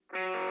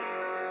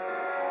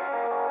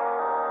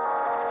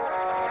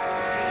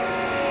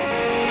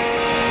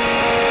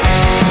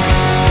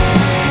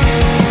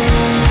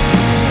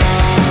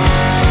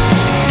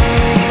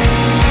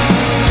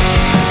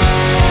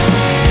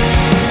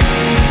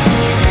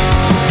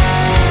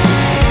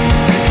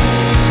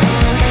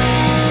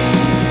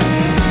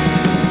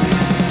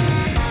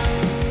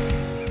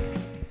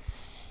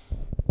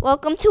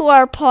Welcome to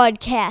our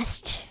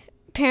podcast,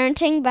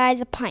 Parenting by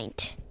the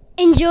Pint.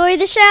 Enjoy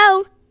the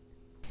show.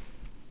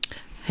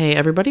 Hey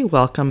everybody,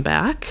 welcome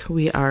back.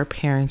 We are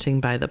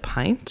Parenting by the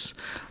Pint.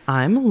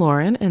 I'm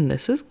Lauren and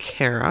this is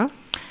Kara.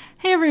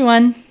 Hey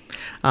everyone.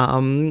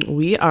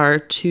 We are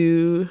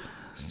two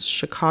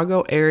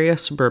Chicago area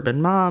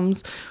suburban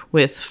moms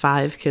with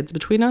 5 kids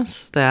between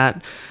us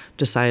that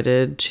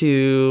decided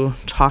to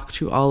talk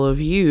to all of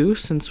you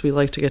since we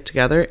like to get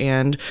together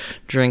and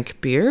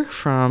drink beer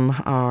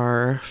from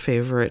our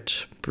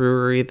favorite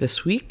brewery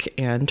this week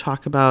and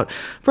talk about a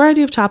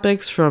variety of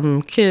topics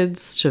from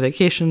kids to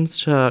vacations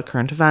to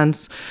current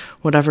events,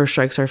 whatever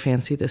strikes our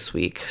fancy this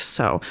week.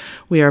 So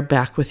we are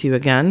back with you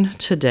again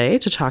today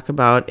to talk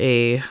about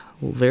a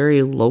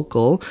very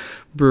local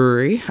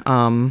brewery,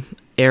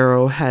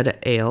 Arrowhead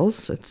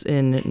Ales. It's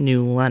in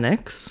New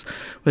Lenox,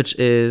 which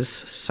is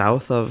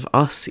south of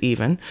us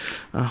even.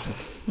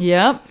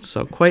 Yep.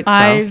 So quite south.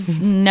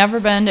 I've never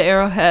been to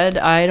Arrowhead.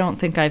 I don't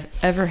think I've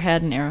ever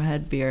had an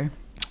Arrowhead beer.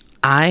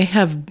 I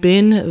have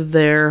been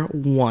there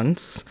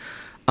once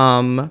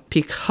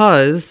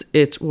because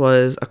it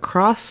was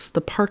across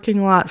the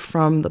parking lot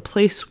from the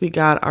place we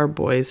got our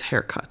boys'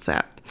 haircuts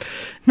at.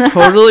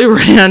 Totally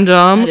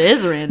random. It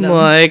is random.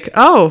 Like,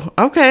 oh,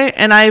 okay.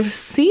 And I've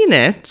seen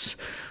it.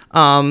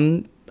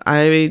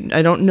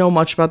 I don't know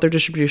much about their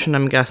distribution.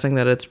 I'm guessing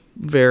that it's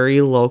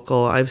very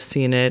local. I've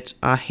seen it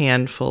a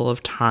handful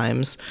of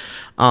times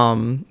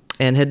and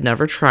had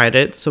never tried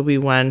it. So we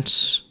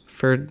went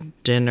for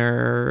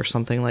dinner or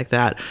something like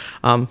that.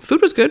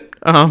 Food was good.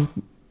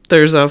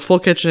 There's a full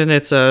kitchen.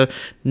 It's a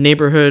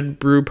neighborhood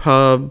brew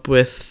pub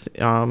with,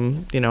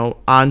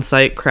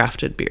 on-site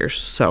crafted beers.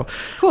 So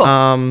cool.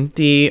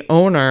 The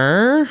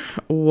owner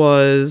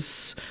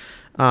was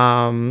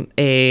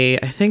I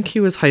think he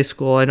was high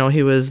school. I know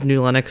he was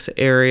New Lenox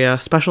area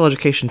special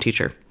education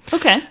teacher.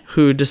 Okay.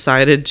 Who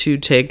decided to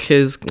take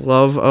his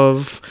love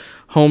of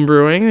home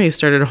brewing. He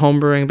started home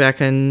brewing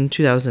back in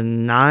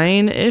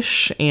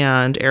 2009-ish,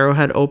 and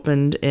Arrowhead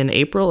opened in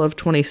April of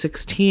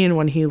 2016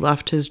 when he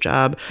left his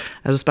job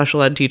as a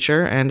special ed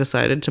teacher and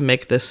decided to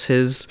make this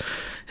his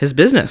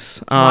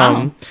business.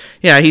 Wow.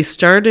 Yeah, he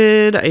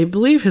started, I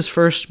believe his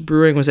first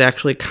brewing was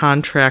actually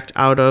Contract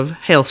out of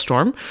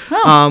Hailstorm,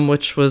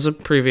 which was a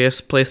previous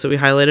place that we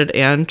highlighted,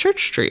 and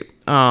Church Street.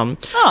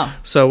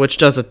 So which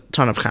does a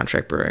ton of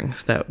contract brewing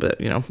that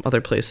other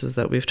places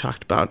that we've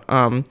talked about.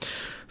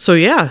 So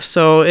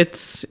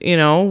it's,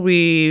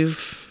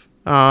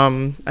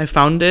 I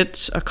found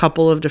it a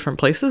couple of different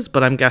places,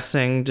 but I'm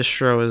guessing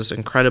distro is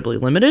incredibly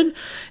limited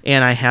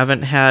and I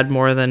haven't had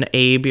more than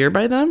a beer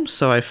by them.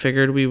 So I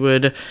figured we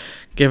would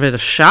give it a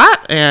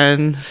shot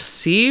and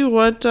see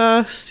what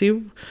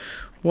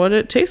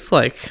it tastes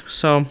like.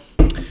 So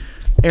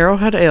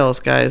Arrowhead Ales,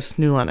 guys,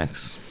 New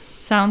Lenox.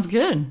 Sounds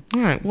good. All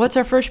right. What's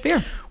our first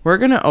beer? We're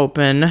going to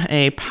open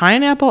a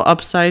pineapple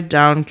upside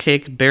down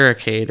cake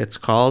barricade. It's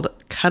called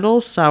Kettle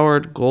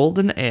Soured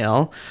Golden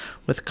Ale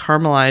with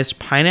caramelized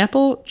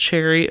pineapple,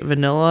 cherry,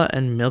 vanilla,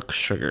 and milk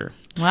sugar.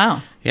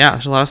 Wow. Yeah,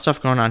 there's a lot of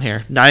stuff going on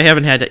here. Now, I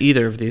haven't had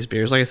either of these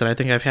beers. Like I said, I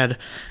think I've had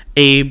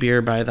a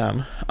beer by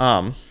them.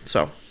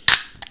 So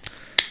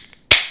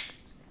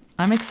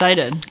I'm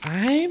excited.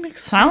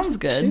 Sounds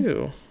good.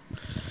 Too.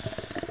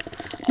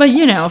 But,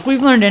 if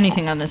we've learned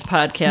anything on this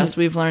podcast,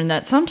 we've learned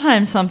that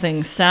sometimes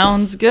something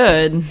sounds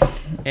good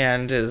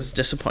and is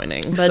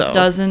disappointing. But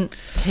doesn't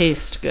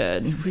taste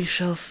good. We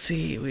shall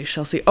see.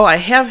 Oh, I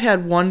have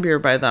had one beer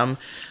by them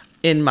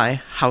in my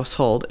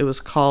household. It was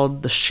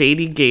called the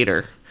Shady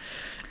Gator.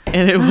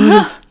 And it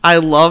was, I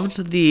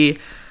loved the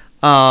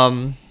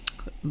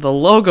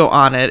logo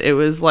on it. It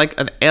was like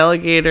an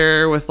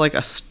alligator with like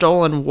a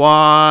stolen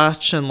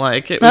watch and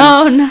it was,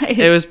 oh, nice.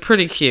 It was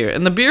pretty cute.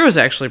 And the beer was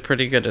actually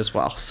pretty good as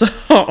well. So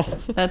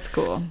that's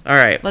cool. All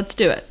right. Let's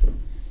do it.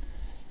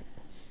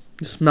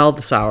 You smell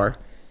the sour.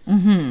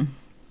 Mm-hmm.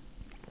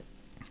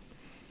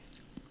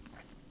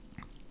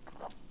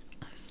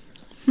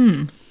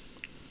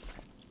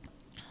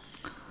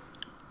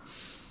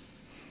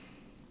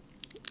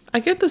 I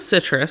get the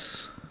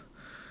citrus.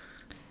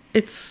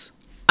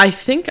 I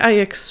think I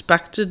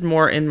expected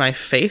more in my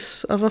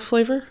face of a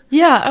flavor.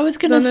 Yeah, I was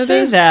going to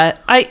say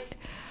that.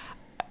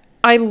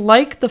 I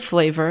like the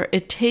flavor.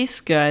 It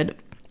tastes good.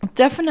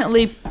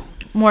 Definitely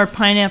more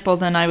pineapple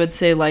than I would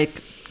say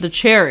like the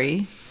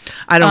cherry.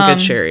 I don't get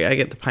cherry. I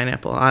get the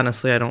pineapple.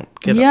 Honestly, I don't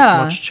get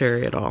much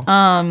cherry at all.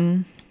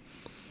 And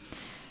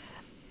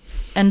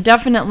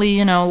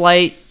definitely,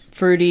 light,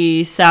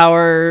 fruity,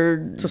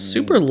 sour. It's a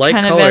super light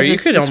color. You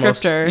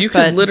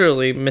could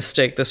literally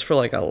mistake this for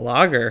like a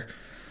lager.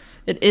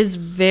 It is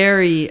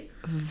very,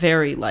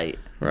 very light.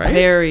 Right?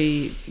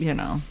 Very,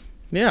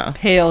 yeah,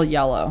 pale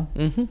yellow.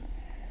 Mm-hmm.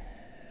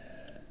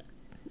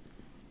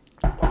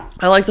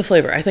 I like the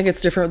flavor. I think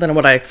it's different than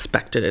what I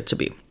expected it to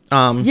be.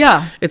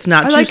 Yeah. It's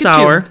not too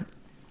sour.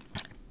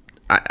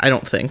 I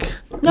don't think.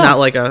 No. Not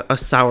like a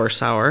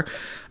sour.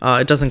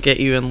 It doesn't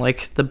get you in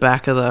like the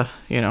back of the,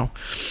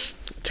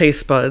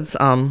 taste buds.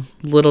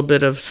 Little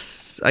bit of,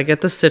 I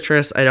get the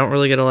citrus. I don't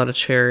really get a lot of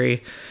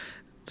cherry.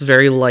 It's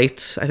very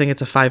light. I think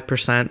it's a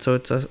 5%, so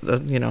it's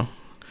a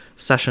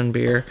session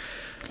beer.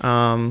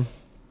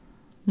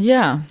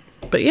 Yeah.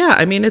 But yeah,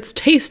 I mean, it's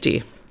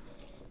tasty.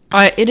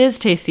 It is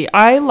tasty.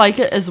 I like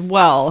it as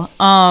well.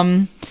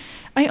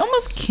 I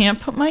almost can't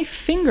put my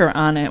finger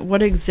on it.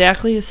 What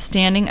exactly is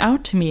standing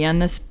out to me on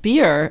this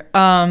beer?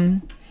 I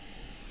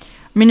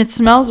mean, it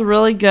smells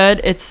really good.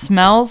 It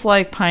smells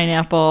like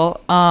pineapple.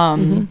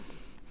 And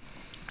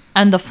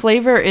the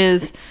flavor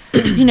is,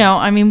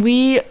 I mean,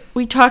 we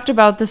talked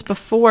about this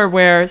before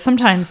where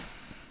sometimes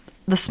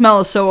the smell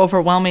is so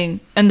overwhelming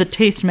and the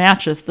taste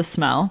matches the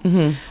smell.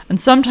 Mm-hmm.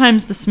 And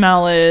sometimes the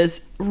smell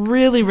is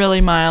really,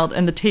 really mild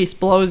and the taste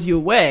blows you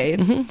away.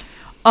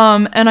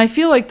 Mm-hmm. And I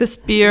feel like this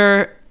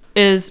beer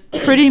is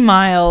pretty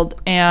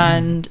mild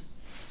and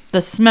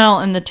the smell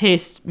and the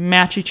taste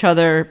match each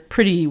other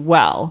pretty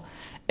well.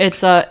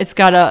 It's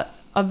got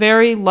a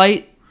very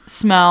light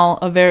smell,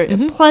 a very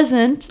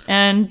pleasant,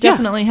 and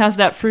definitely has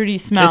that fruity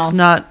smell.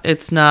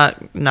 It's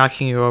not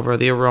knocking you over.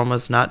 The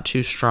aroma's not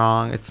too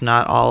strong. It's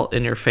not all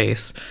in your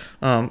face.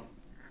 I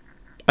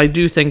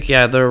do think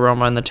the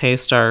aroma and the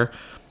taste are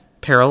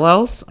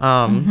parallels.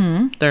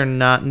 They're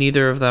not.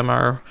 Neither of them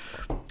are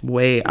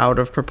way out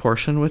of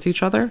proportion with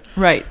each other.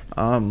 Right.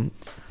 Like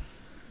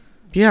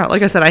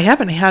I said, I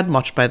haven't had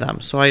much by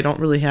them, so I don't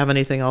really have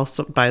anything else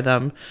by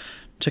them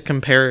to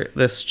compare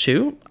this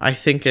to. I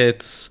think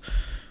it's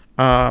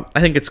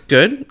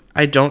good.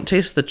 I don't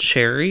taste the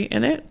cherry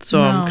in it,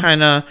 so I'm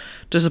kind of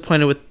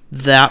disappointed with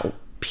that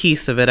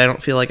piece of it. I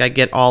don't feel like I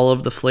get all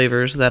of the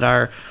flavors that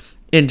are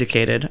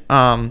indicated.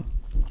 But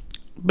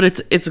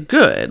it's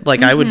good.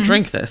 Like, I would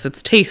drink this.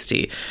 It's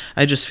tasty.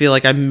 I just feel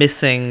like I'm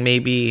missing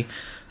maybe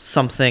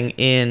something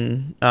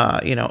in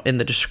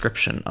the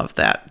description of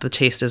that. The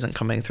taste isn't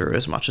coming through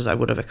as much as I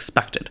would have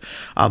expected.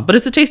 But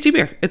it's a tasty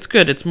beer. It's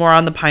good. It's more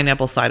on the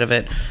pineapple side of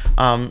it,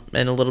 and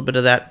a little bit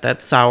of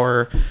that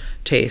sour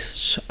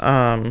taste.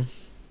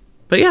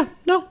 But yeah,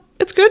 no,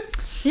 it's good.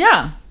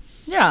 Yeah.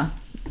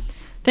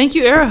 Thank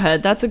you,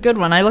 Arrowhead. That's a good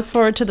one. I look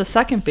forward to the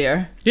second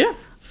beer. Yeah.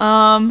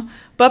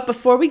 But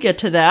before we get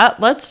to that,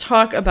 let's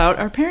talk about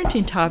our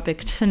parenting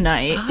topic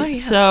tonight.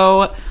 Yes.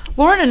 So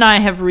Lauren and I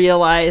have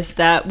realized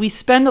that we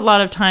spend a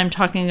lot of time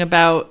talking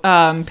about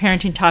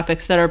parenting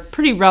topics that are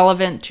pretty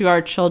relevant to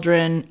our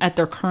children at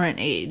their current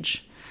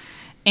age.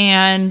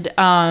 And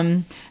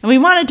we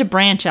wanted to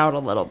branch out a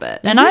little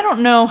bit. And I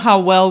don't know how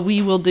well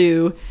we will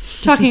do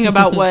talking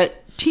about what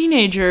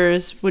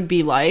teenagers would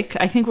be like.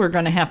 I think we're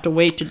going to have to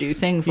wait to do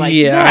things like that.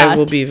 Yeah, I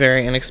will be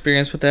very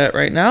inexperienced with that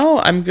right now.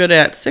 I'm good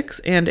at 6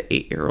 and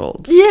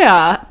 8-year-olds.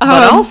 Yeah.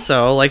 But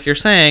also, like you're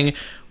saying,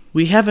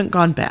 we haven't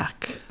gone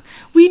back.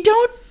 We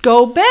don't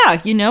go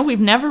back. We've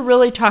never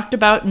really talked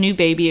about new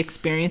baby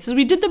experiences.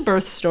 We did the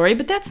birth story,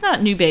 but that's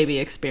not new baby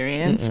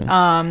experience.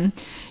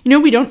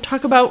 We don't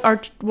talk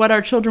about what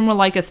our children were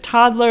like as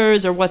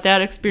toddlers or what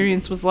that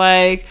experience was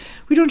like.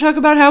 We don't talk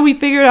about how we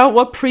figured out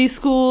what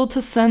preschool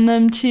to send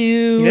them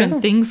to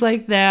and things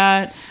like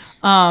that.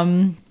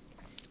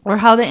 Or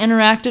how they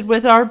interacted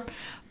with our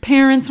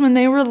parents when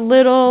they were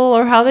little,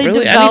 or how they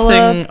really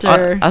developed.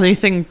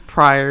 Anything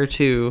prior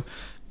to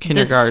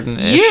kindergarten-ish.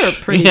 This year,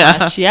 pretty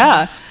much,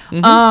 yeah.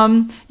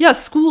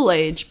 School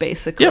age,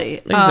 basically.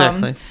 Yep,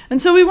 exactly.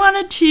 And so we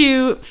wanted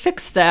to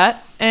fix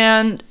that,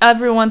 and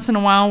every once in a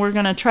while we're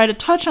going to try to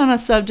touch on a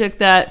subject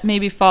that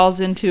maybe falls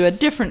into a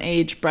different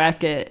age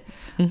bracket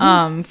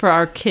for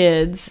our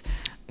kids.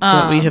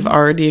 That we have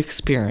already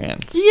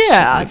experienced.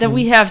 Yeah, that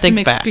we have some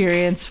back.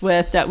 experience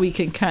with that we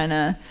can kind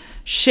of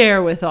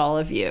share with all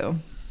of you.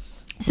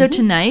 So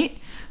tonight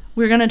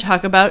we're going to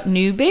talk about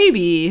new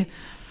baby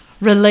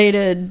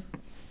related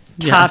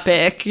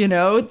topic,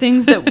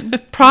 things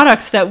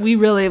products that we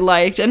really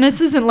liked. And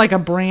this isn't like a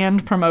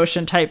brand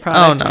promotion type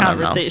product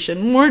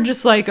conversation. No. More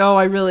just like,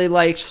 I really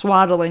liked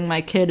swaddling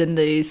my kid in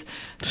these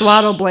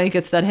swaddle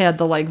blankets that had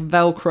the like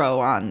Velcro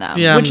on them,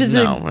 which is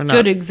a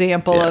good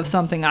example of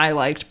something I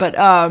liked. But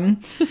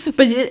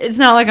it's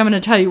not like I'm going to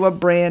tell you what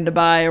brand to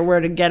buy or where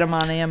to get them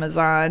on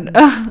Amazon.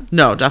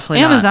 No, definitely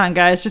Amazon,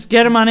 guys. Just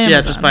get them on Amazon.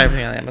 Yeah, just buy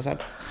everything on Amazon.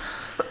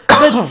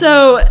 But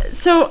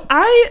so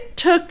I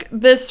took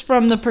this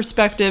from the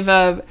perspective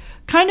of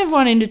kind of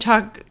wanting to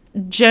talk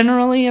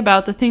generally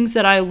about the things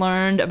that I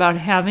learned about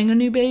having a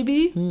new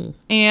baby,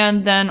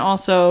 and then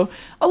also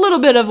a little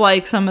bit of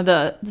like some of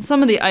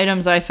the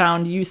items I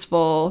found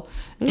useful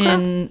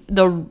in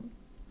the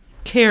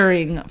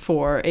caring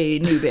for a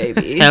new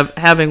baby.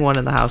 Having one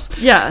in the house.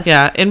 Yes.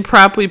 Yeah. In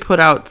prep, we put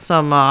out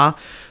some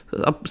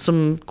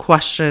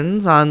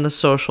questions on the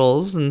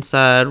socials and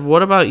said,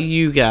 what about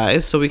you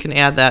guys? So we can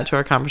add that to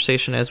our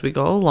conversation as we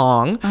go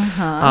along.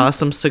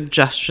 Some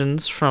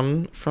suggestions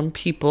from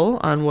people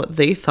on what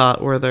they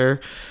thought were their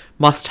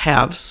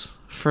must-haves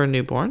for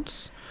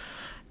newborns.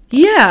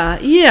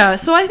 Yeah.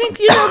 So I think,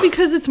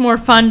 because it's more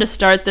fun to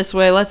start this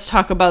way, let's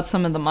talk about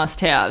some of the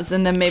must-haves,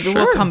 and then maybe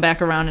we'll come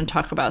back around and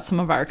talk about some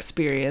of our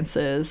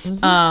experiences.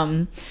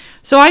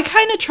 So I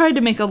kind of tried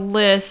to make a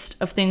list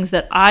of things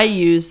that I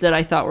used that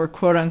I thought were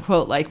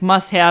quote-unquote like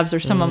must-haves or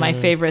some of my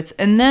favorites,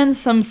 and then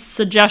some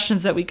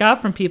suggestions that we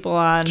got from people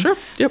on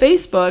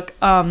Facebook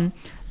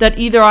that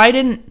either I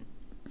didn't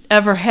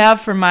ever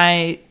have for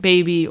my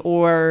baby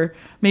or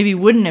maybe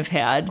wouldn't have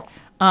had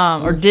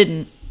or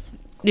didn't,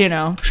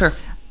 Sure.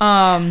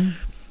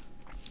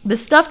 The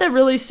stuff that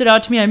really stood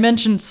out to me, I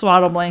mentioned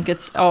swaddle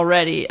blankets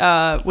already,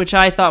 which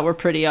I thought were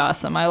pretty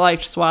awesome. I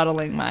liked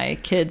swaddling my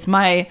kids.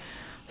 My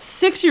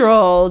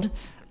 6-year-old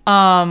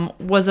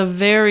was a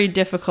very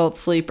difficult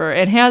sleeper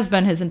and has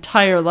been his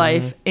entire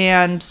life,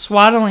 and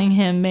swaddling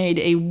him made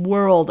a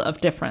world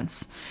of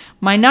difference.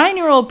 My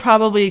 9-year-old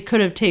probably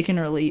could have taken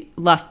or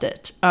left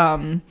it.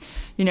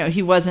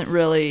 He wasn't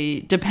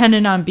really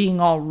dependent on being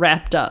all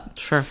wrapped up.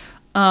 Sure.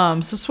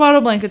 So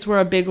swaddle blankets were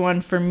a big one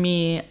for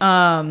me.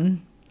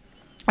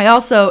 I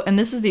also, and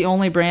this is the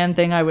only brand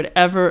thing I would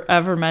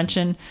ever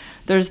mention,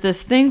 there's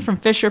this thing from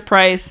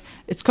Fisher-Price.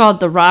 It's called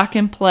the Rock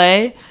and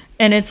Play,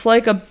 and it's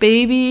like a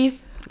baby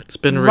It's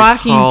been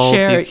rocking recalled.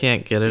 chair. You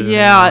can't get it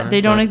Yeah, anymore,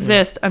 they don't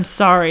exist. I'm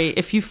sorry.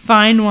 If you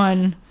find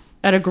one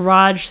at a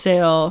garage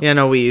sale, Yeah,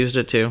 no, we used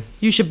it too.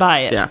 you should buy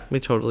it. Yeah, we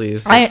totally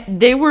used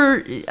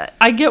it.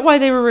 I get why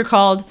they were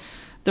recalled.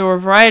 There were a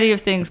variety of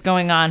things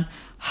going on.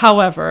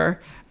 However,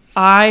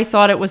 I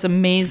thought it was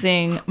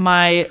amazing.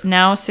 My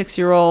now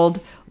 6-year-old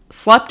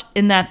slept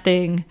in that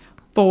thing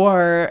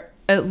for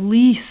at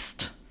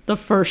least the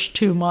first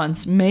 2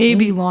 months,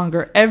 maybe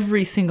longer,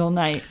 every single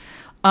night.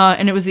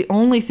 And it was the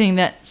only thing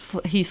that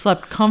he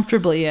slept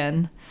comfortably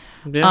in.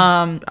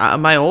 Yeah.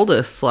 My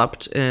oldest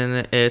slept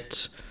in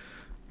it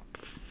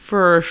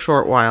for a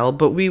short while,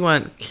 but we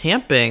went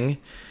camping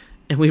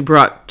and we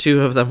brought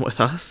 2 of them with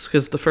us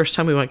because the first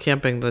time we went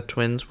camping, the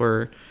twins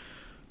were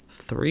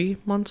 3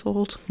 months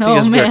old. Oh,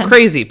 Because man. we're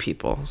crazy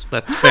people.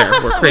 That's fair.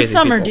 We're crazy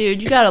Summer, people.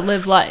 dude. You got to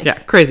live life. Yeah,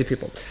 crazy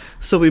people.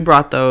 So we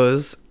brought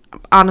those.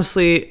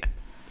 Honestly,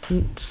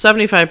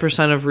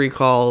 75% of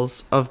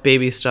recalls of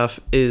baby stuff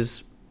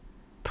is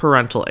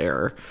parental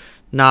error,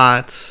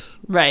 not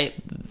Right.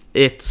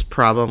 its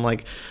problem.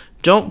 Like,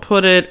 don't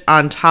put it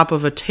on top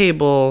of a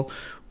table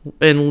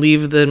and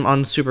leave them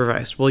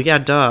unsupervised. Well, yeah,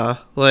 duh.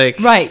 Like,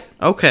 Right.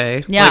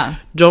 okay. Yeah. Like,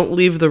 don't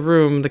leave the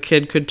room. The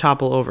kid could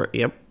topple over.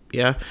 Yep.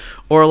 Yeah.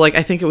 Or like,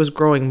 I think it was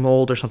growing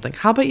mold or something.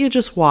 How about you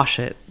just wash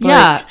it?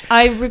 Yeah,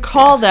 I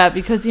recall that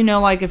because,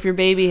 like if your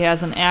baby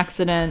has an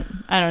accident,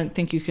 I don't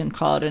think you can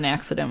call it an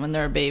accident when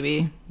they're a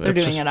baby. They're It's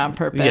doing just- it on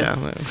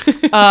purpose.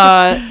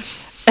 Yeah.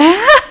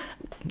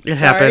 It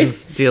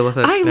happens. Deal with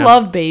it. I Yeah.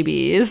 love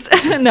babies.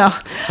 No.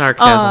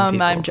 Sarcasm,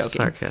 people. I'm joking.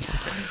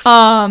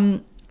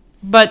 Sarcasm.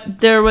 But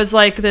there was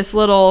like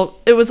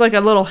it was like a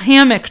little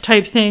hammock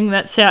type thing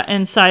that sat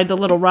inside the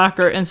little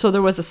rocker. And so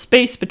there was a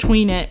space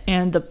between it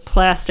and the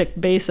plastic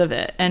base of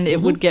it. And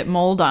it would get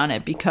mold on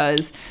it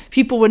because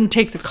people wouldn't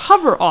take the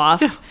cover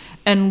off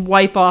and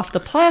wipe off the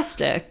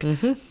plastic.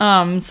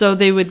 So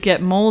they would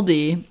get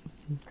moldy.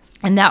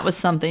 And that was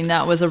something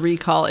that was a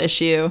recall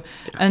issue.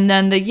 And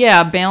then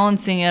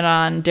balancing it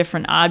on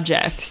different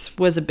objects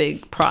was a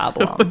big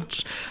problem.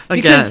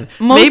 Again,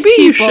 most maybe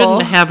you people-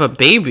 shouldn't have a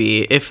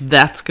baby if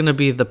that's going to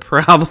be the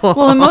problem.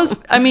 Well,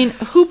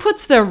 who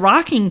puts their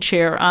rocking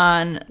chair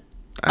on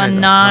I a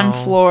don't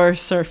non-floor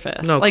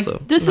surface? No like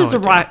clue. this No is a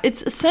idea. rock.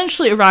 It's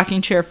essentially a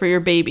rocking chair for your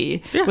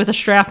baby with a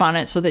strap on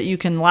it so that you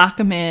can lock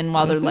them in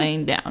while they're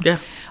laying down. Yeah.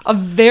 A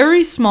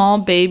very small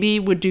baby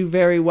would do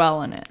very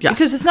well in it Yes.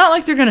 because it's not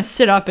like they're going to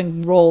sit up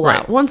and roll Right.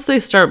 out. Once they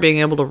start being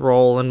able to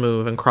roll and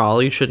move and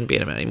crawl, you shouldn't be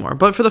in them anymore.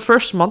 But for the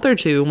first month or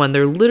two, when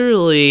they're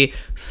literally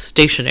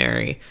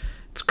stationary,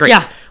 it's great.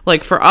 Yeah.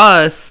 Like for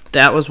us,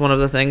 that was one of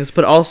the things.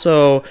 But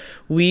also,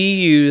 we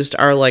used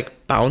our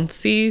like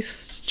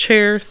bouncy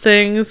chair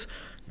things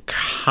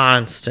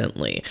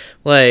constantly.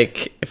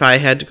 Like if I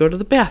had to go to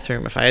the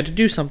bathroom, if I had to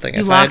do something,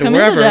 if I lock had to 'em into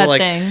wherever, that like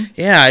thing.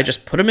 yeah, I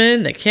just put them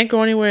in. They can't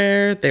go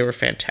anywhere. They were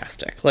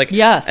fantastic. Like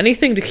Yes.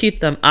 anything to keep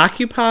them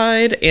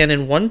occupied and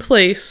in one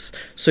place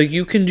so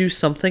you can do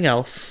something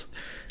else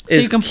So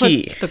is you can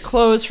key. put the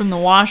clothes from the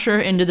washer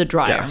into the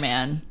dryer, Yes.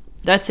 man.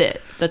 That's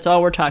it. That's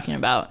all we're talking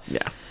about.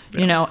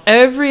 Yeah.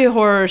 Every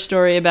horror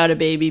story about a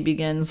baby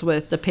begins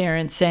with the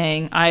parent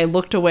saying, I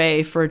looked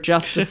away for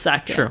just a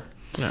second. True.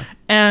 Yeah.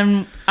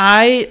 And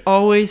I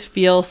always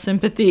feel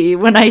sympathy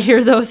when I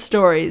hear those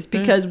stories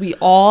because we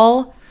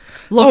all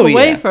look Oh,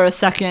 away yeah. for a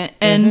second.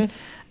 And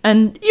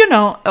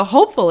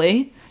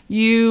hopefully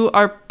you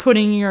are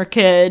putting your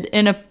kid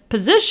in a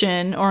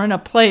position or in a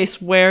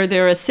place where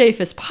they're as safe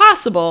as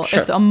possible Sure.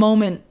 if a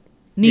moment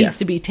needs Yeah.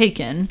 to be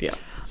taken. Yeah.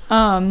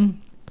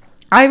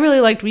 I really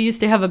liked, we used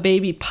to have a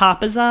baby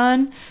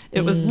Papazon.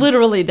 It was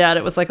literally that.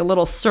 It was like a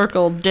little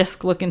circle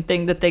disc looking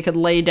thing that they could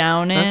lay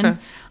down in. Okay.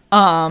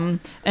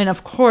 And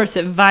of course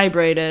it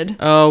vibrated.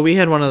 Oh, we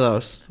had one of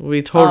those.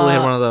 We totally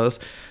had one of those.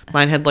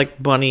 Mine had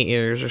like bunny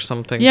ears or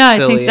something. Yeah, I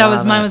silly think that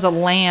was on mine it. was a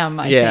lamb,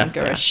 I think,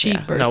 or a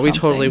sheep or No,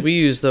 something. we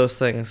used those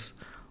things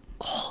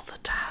all the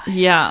time.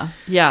 Yeah.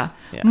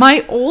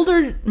 My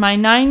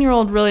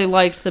 9-year-old really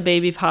liked the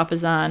baby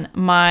Papasan.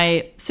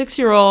 My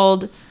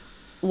 6-year-old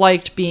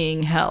liked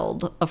being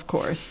held, of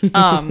course.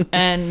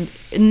 And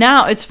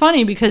now it's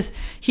funny because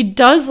he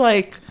does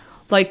like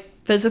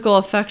physical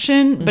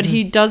affection, but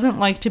he doesn't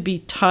like to be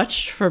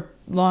touched for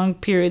long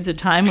periods of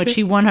time, which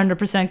he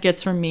 100%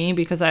 gets from me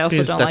because I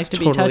also don't like to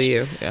be touched.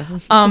 You.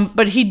 Yeah.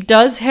 But he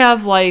does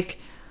have like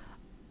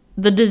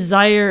the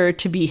desire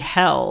to be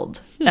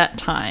held at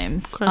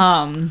times. Okay.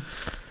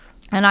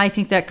 And I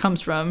think that comes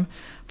from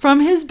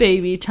his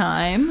baby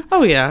time.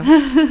 Oh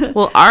yeah.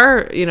 Well,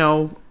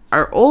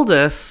 our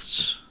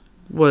oldest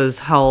was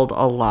held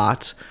a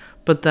lot,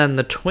 but then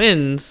the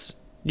twins,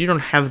 you don't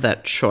have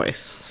that choice.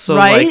 So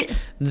right? like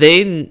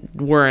they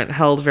weren't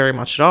held very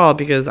much at all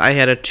because I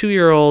had a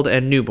 2-year-old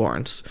and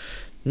newborns.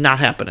 Not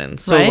happening.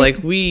 So Right.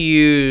 like we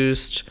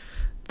used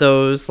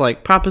those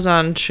like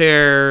Papasan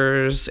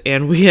chairs,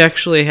 and we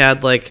actually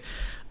had like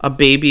a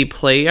baby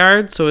play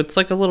yard, so it's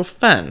like a little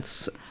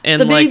fence.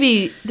 And The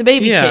baby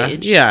yeah,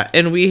 cage. Yeah,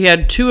 and we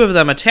had 2 of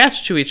them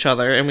attached to each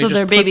other, and we So just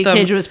their baby put them,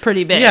 cage was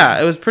pretty big.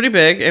 Yeah, it was pretty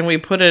big, and we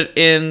put it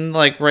in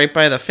like right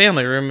by the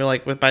family room,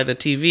 like by the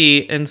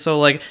TV. And so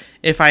like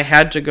if I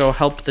had to go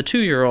help the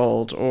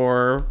 2-year-old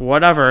or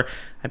whatever,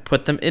 I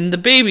put them in the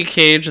baby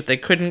cage that they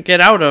couldn't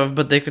get out of,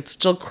 but they could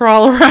still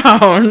crawl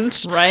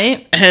around.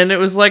 Right? And it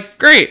was like,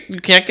 great, you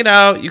can't get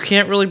out, you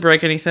can't really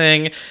break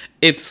anything.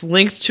 It's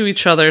linked to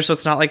each other, so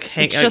it's not like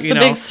It's just a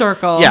big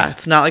circle. Yeah,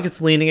 it's not like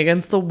it's leaning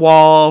against the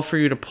wall for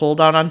you to pull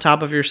down on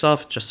top of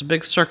yourself. It's just a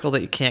big circle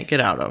that you can't get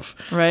out of.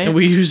 Right. And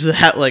we use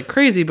that like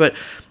crazy, but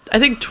I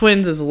think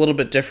twins is a little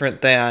bit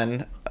different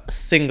than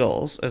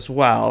singles as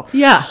well,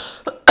 Yeah.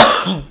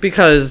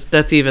 because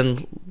that's even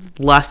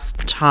less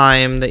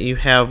time that you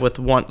have with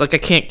one. Like I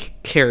can't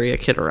carry a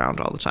kid around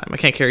all the time. I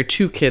can't carry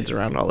 2 kids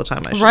around all the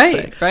time, I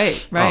should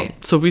say.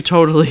 Right. So we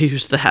totally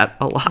use that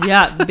a lot.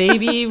 Yeah,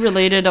 baby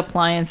related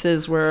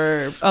appliances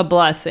were a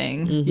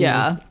blessing. Mm-hmm.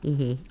 Yeah.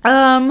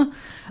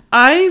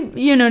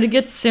 To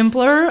get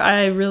simpler,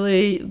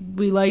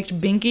 we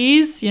liked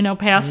Binkies,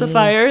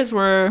 pacifiers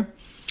were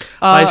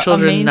My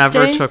children a never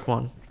mainstay. took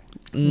one.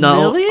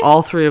 No, Really?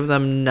 all 3 of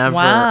them never,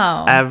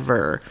 Wow.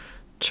 ever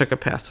took a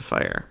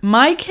pacifier.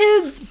 My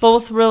kids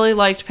both really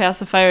liked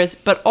pacifiers,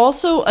 but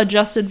also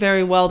adjusted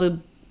very well to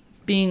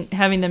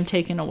having them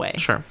taken away.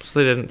 Sure. So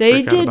they didn't They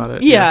freak did, out about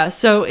it. yeah.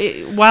 So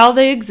while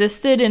they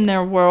existed in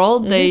their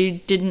world, Mm-hmm. they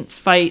didn't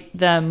fight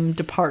them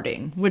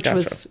departing, which Gotcha.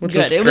 was Which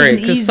good. was It was an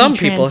great, because easy some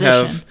people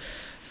transition. have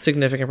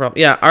significant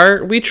problems.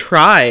 Yeah, we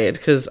tried,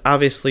 because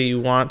obviously you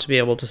want to be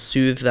able to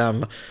soothe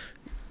them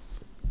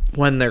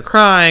when they're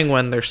crying,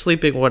 when they're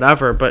sleeping,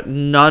 whatever, but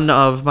none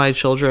of my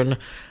children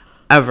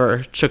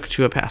ever took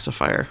to a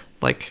pacifier.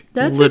 Like,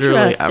 That's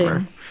literally interesting.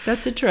 ever.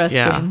 That's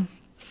interesting.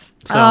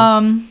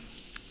 So,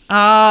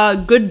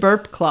 Good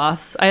burp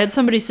cloths. I had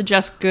somebody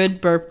suggest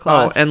good burp oh,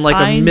 cloths. and like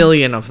a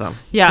million of them.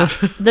 Yeah.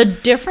 The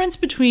difference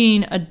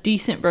between a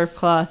decent burp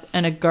cloth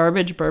and a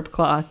garbage burp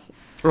cloth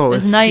Oh,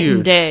 is it's night huge.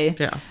 and day.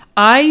 Yeah.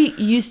 I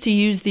used to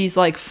use these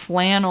like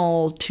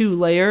flannel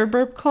 2-layer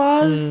burp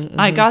cloths. Mm-hmm.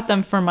 I got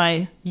them for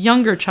my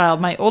younger child.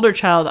 My older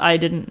child, I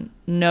didn't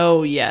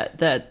know yet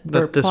that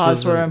burp this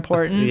cloths was were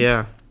important.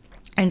 Yeah.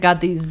 And got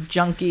these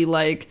junky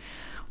like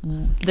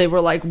they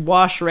were like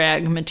wash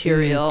rag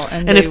material,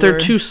 and if they're were,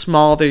 too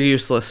small, they're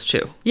useless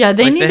too. yeah,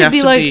 they like, need they to have be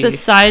to like be- the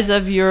size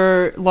of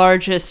your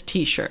largest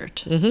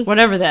T-shirt,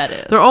 whatever that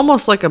is. They're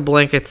almost like a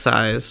blanket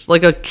size,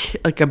 like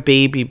a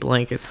baby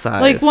blanket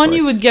size, like one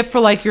you would get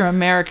for like your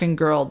American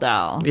Girl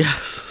doll.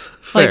 Yes,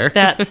 Like fair.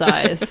 that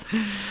size.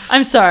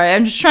 I'm sorry.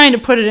 I'm just trying to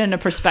put it into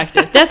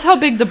perspective. That's how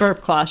big the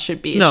burp cloth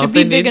should be. It No, should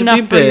be they big need to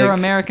enough be for your big.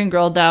 American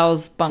Girl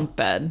doll's bunk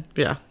bed.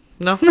 Yeah.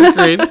 No,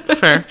 agreed.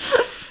 Fair.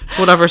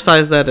 Whatever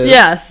size that is.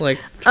 Yes. Like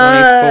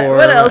 24.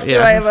 What else do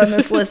yeah. I have on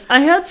this list? I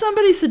had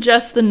somebody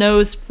suggest the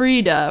nose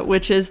Frida,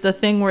 which is the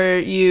thing where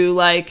you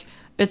like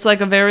it's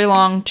like a very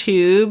long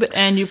tube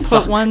and you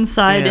Suck. put one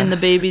side in Yeah.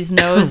 the baby's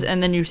nose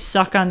and then you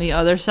suck on the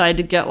other side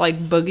to get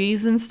like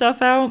boogies and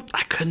stuff out.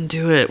 I couldn't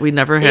do it. We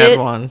never had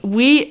one.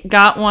 We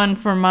got one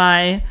for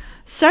my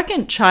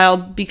second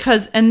child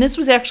because, and this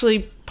was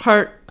actually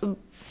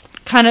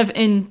kind of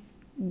in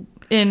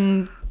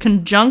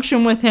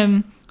conjunction with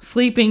him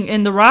sleeping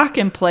in the rock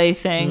and play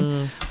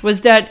thing,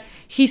 was that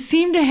he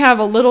seemed to have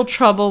a little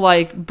trouble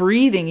like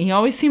breathing. He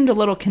always seemed a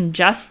little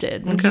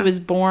congested when he was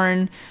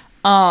born.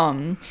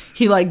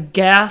 He like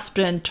gasped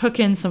and took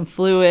in some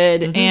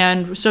fluid,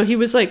 and so he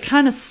was like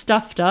kind of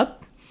stuffed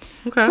up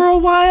Okay. for a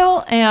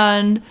while,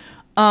 and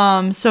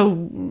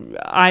so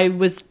I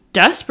was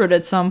desperate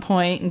at some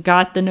point and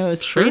got the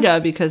nose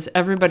Frida because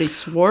everybody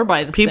swore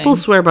by the People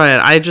thing. swear by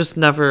it. I just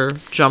never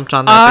jumped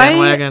on that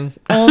bandwagon.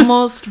 I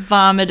almost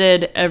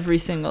vomited every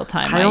single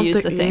time I I don't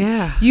used think- the thing.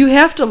 yeah. You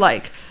have to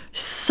like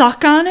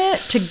suck on it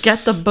to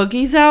get the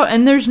boogies out,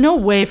 and there's no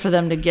way for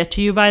them to get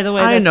to you, by the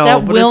way. I know,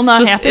 that but will it's not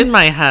just happen. in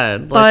my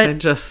head. Like, I But-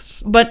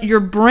 just... But your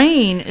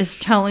brain is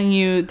telling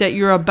you that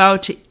you're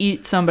about to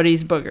eat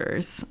somebody's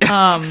boogers.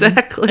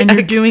 Exactly. And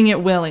you're doing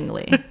it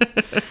willingly.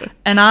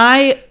 And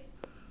I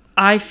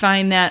I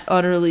find that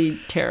utterly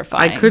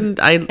terrifying.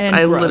 I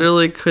gross.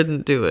 literally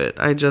couldn't do it.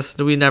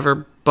 We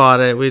never bought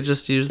it. We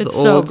just used It's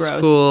the so old gross.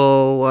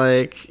 school,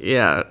 like,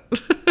 yeah.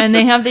 And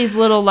they have these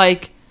little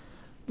like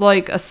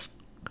a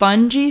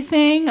spongy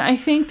thing, I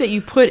think, that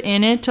you put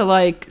in it to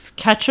like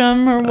catch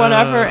them or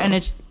whatever, and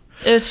it's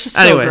just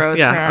so Anyways, gross.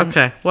 yeah, man.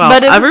 okay. Well,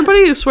 But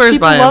everybody swears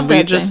people by love them.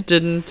 We that just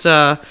didn't.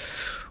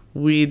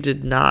 We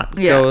did not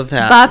go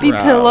that Bobby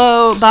route.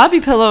 Pillow. Bobby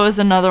Pillow is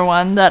another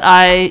one that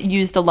I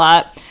used a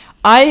lot.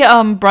 I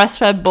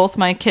breastfed both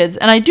my kids,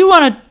 and I do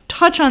want to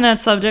touch on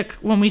that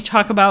subject when we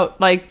talk about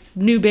like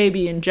new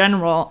baby in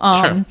general.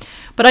 Sure.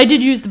 But I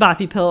did use the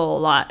Bobby Pillow a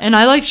lot, and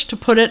I liked to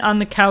put it on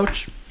the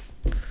couch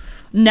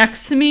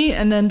next to me,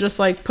 and then just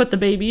like put the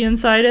baby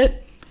inside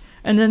it,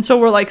 and then so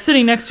we're like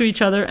sitting next to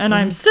each other, and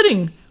I'm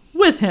sitting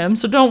with him,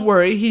 so don't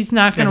worry, he's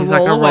not going to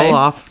roll away. Roll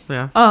off.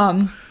 Yeah.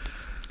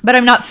 But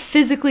I'm not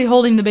physically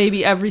holding the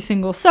baby every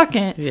single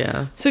second.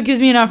 Yeah. So it gives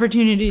me an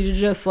opportunity to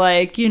just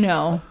like,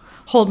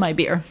 hold my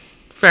beer.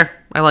 Fair.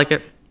 I like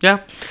it.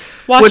 Yeah.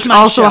 Watch Which my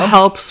also show.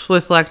 helps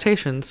with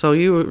lactation. So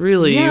you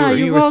really you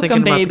you're were welcome,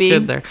 thinking baby.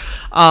 about the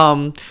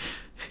kid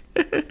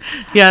there.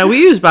 Yeah, we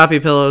use Bobby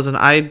pillows, and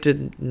I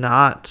did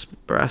not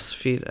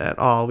breastfeed at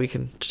all. We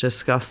can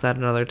discuss that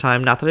another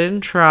time. Not that I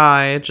didn't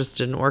try, it just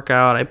didn't work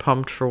out. I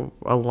pumped for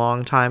a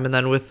long time, and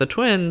then with the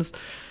twins,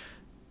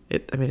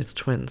 it's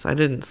twins. I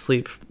didn't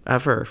sleep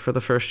ever for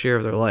the first year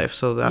of their life,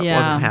 so that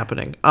wasn't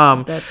happening.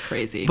 That's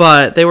crazy.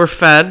 But they were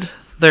fed.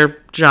 They're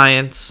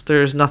giants.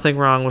 There's nothing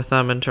wrong with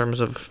them in terms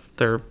of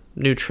their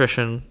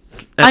nutrition.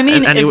 I mean,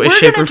 in any if way, we're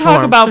shape, going or to talk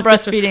form. about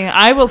breastfeeding,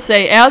 I will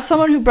say, as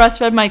someone who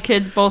breastfed my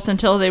kids both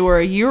until they were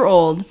a year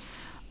old,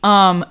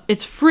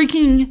 it's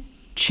freaking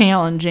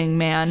challenging,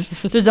 man.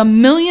 There's a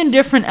million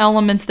different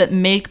elements that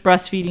make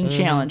breastfeeding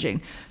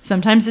challenging.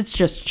 Sometimes it's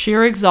just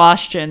sheer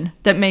exhaustion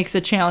that makes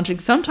it challenging.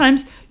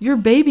 Sometimes your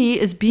baby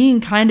is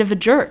being kind of a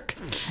jerk,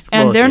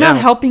 and they're not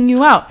helping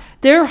you out.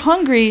 They're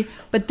hungry,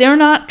 but they're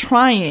not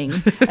trying.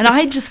 And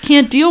I just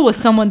can't deal with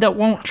someone that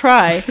won't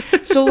try.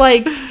 So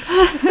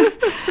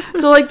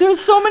there's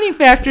so many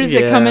factors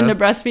that come into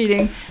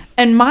breastfeeding.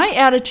 And my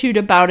attitude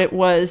about it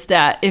was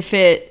that if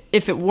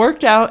it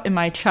worked out and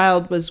my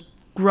child was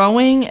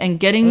growing and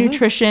getting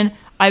nutrition,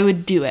 I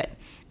would do it.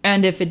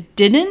 And if it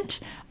didn't,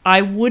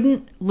 I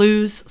wouldn't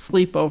lose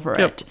sleep over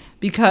it,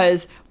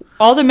 because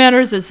all that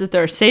matters is that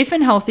they're safe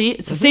and healthy.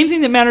 It's the same thing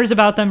that matters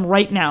about them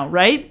right now,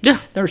 right? Yeah.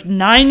 They're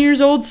 9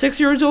 years old, 6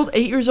 years old,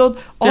 8 years old.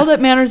 All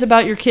that matters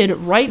about your kid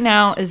right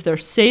now is they're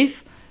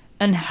safe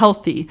and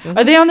healthy.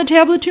 Are they on the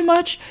tablet too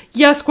much?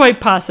 Yes,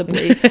 quite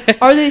possibly.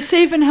 Are they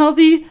safe and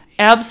healthy?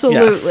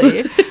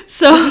 Absolutely.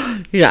 So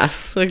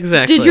Yes,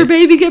 exactly. did your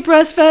baby get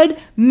breastfed?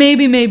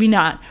 Maybe, maybe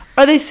not.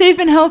 Are they safe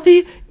and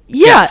healthy?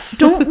 Yes.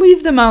 Don't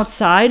leave them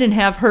outside and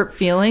have hurt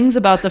feelings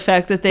about the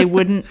fact that they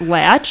wouldn't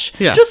latch.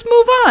 Yeah. Just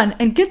move on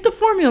and get the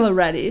formula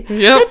ready.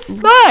 Yep. It's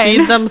fine.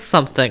 Feed them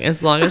something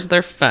as long as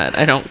they're fed.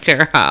 I don't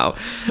care how.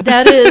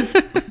 That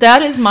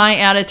is my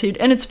attitude.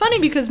 And it's funny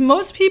because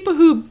most people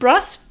who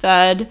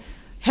breastfed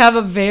have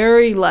a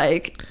very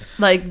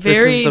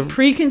very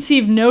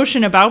preconceived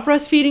notion about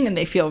breastfeeding, and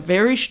they feel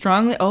very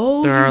strongly,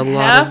 There are a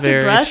lot of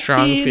very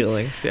strong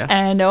feelings, yeah.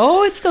 And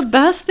it's the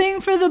best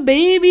thing for the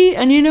baby.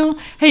 And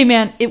hey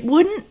man, it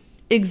wouldn't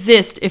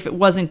exist if it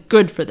wasn't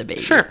good for the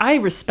baby. Sure. I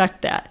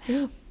respect that.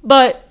 Yeah.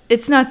 But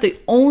it's not the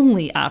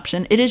only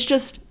option. It is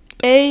just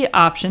a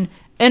option.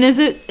 And is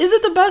it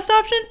the best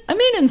option? I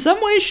mean, in some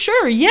ways,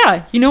 sure,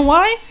 yeah. You know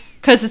why?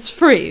 Because it's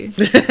free.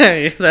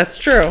 That's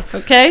true.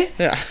 Okay?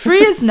 Yeah.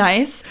 Free is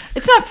nice.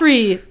 It's not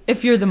free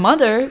if you're the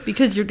mother,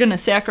 because you're going to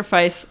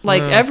sacrifice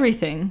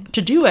everything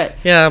to do it.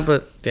 Yeah,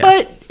 but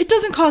But it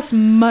doesn't cost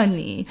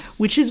money,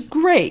 which is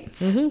great.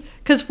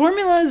 Because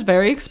formula is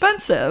very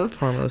expensive.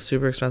 Formula is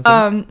super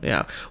expensive.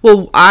 Yeah.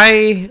 Well,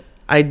 I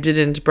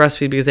didn't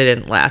breastfeed because I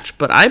didn't latch,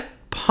 but I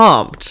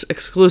pumped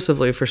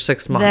exclusively for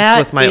 6 months That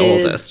with my is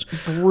oldest,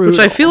 brutal. which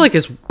I feel like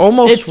is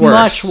almost It's worse.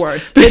 much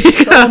worse.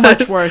 It's so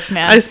much worse,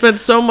 man. I spent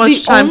so much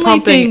The time only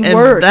pumping, thing and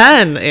worse-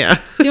 then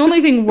The only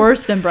thing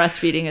worse than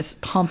breastfeeding is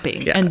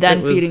pumping and then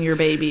it was- feeding your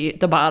baby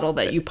the bottle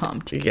that you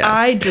pumped. Yeah.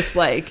 I just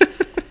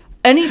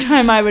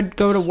anytime I would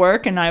go to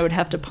work and I would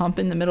have to pump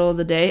in the middle of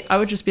the day, I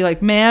would just be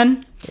like,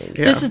 man,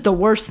 this is the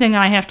worst thing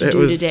I have to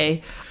do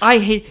today. I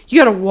hate, you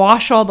got to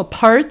wash all the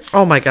parts.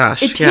 Oh my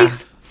gosh. It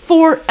takes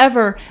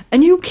forever,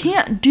 and you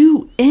can't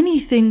do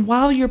anything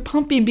while you're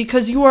pumping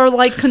because you are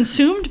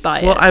consumed by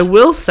it. Well, I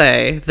will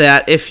say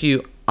that if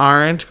you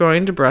aren't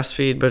going to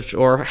breastfeed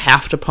or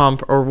have to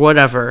pump or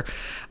whatever,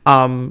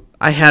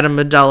 I had a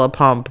Medela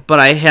pump, but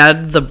I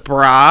had the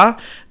bra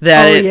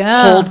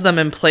that holds them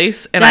in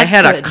place, and I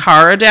had a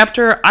car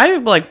adapter. I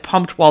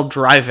pumped while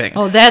driving.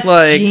 Oh, that's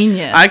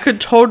genius. I could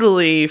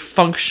totally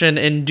function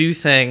and do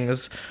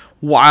things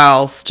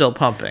while still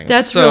pumping.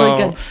 That's really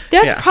good.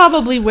 That's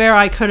probably where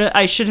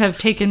I should have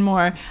taken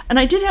more. And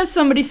I did have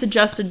somebody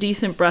suggest a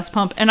decent breast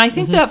pump, and I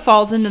think that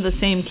falls into the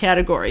same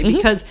category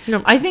because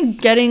I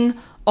think getting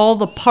all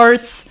the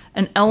parts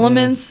and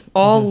elements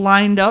all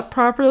lined up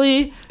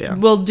properly Yeah.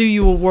 will do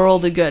you a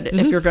world of good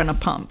if you're going to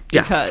pump.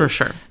 Yeah, for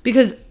sure.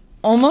 Because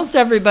almost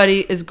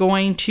everybody is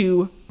going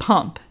to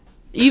pump.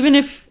 Even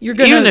if you're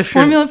going to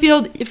formula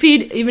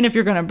feed, even if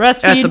you're going to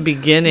breastfeed. At the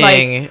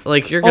beginning,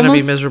 like you're going to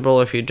be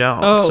miserable if you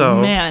don't. Oh,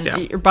 so, man. yeah.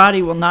 Your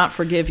body will not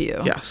forgive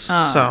you. Yes.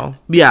 So,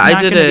 yeah, I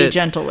did it. Be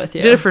gentle with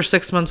you. Did it for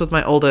 6 months with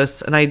my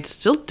oldest, and I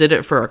still did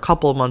it for a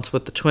couple months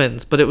with the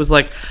twins. But it was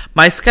like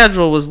my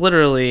schedule was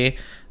literally,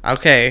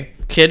 okay,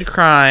 kid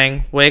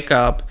crying, wake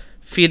up,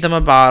 feed them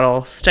a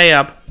bottle, stay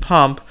up,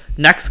 pump.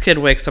 Next kid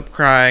wakes up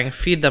crying,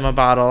 feed them a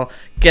bottle,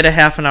 get a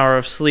half an hour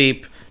of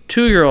sleep.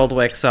 2-year-old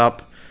wakes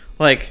up.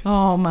 Like,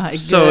 oh my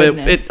goodness. So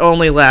it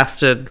only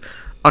lasted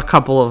a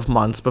couple of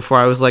months before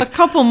I was like, a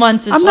couple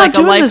months is I'm like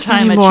not a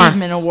lifetime anymore.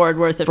 achievement award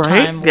worth of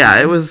time.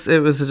 Yeah, it was a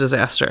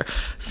disaster.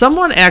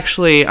 Someone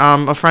actually,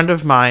 a friend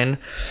of mine,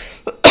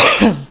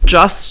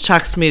 just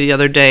texted me the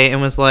other day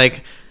and was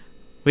like,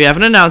 we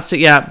haven't announced it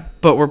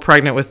yet, but we're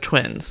pregnant with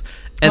twins.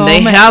 And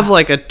they have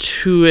like a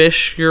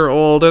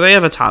 2-ish-year-old, or they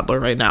have a toddler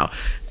right now.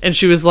 And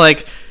she was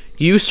like,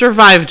 you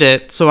survived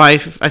it, so I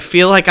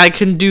feel like I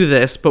can do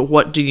this, but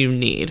what do you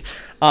need?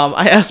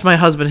 I asked my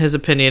husband his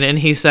opinion, and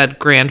he said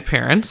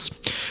grandparents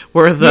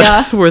were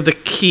the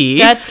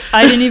key.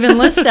 I didn't even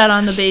list that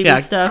on the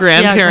baby stuff.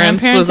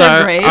 Grandparents was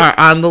our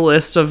on the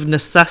list of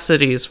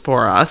necessities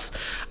for us.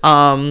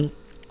 I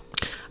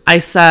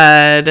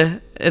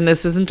said, and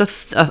this isn't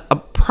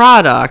a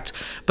product,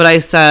 but I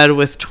said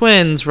with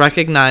twins,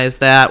 recognize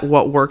that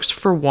what works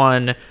for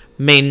one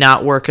may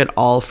not work at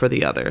all for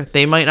the other.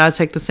 They might not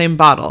take the same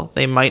bottle.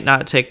 They might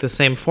not take the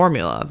same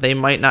formula. They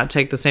might not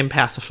take the same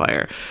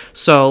pacifier.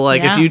 So,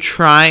 like, if you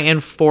try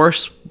and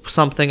force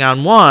something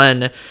on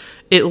one,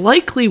 it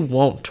likely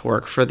won't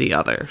work for the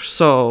other.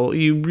 So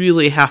you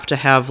really have to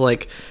have,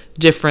 like,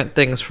 different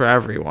things for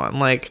everyone.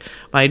 Like,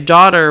 my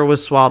daughter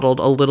was swaddled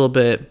a little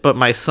bit, but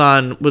my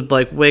son would,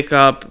 like, wake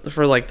up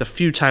for, like, the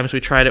few times we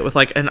tried it with,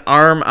 like, an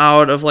arm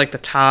out of, like, the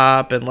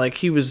top, and, like,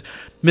 he was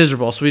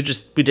miserable. So we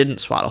didn't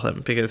swaddle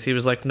him because he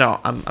was like, no,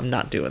 I'm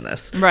not doing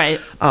this.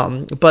 Right.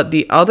 But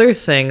the other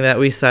thing that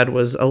we said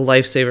was a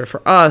lifesaver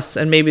for us,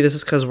 and maybe this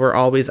is because we're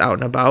always out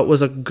and about,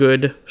 was a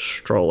good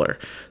stroller.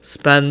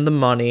 Spend the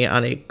money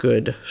on a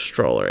good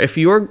stroller. If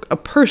you're a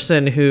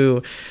person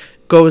who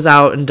goes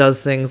out and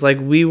does things like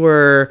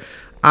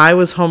I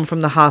was home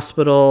from the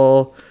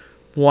hospital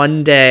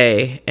one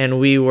day and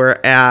we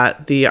were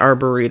at the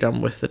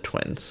Arboretum with the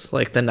twins,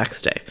 like the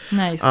next day.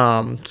 Nice.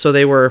 So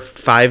they were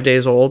 5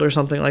 days old or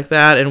something like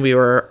that, and we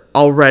were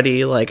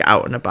already like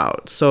out and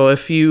about. So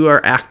if you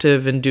are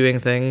active in doing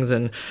things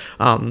and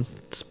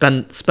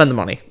spend the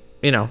money.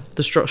 You know,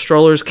 the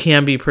strollers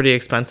can be pretty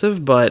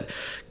expensive, but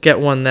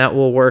get one that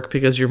will work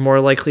because you're more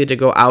likely to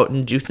go out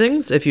and do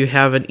things if you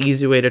have an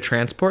easy way to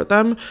transport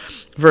them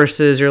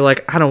versus you're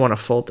like, I don't want to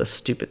fold this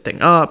stupid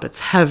thing up. It's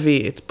heavy,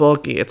 it's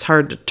bulky, it's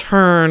hard to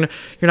turn.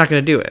 You're not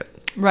going to do it.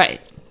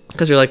 Right.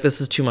 Because you're like, this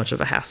is too much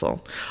of a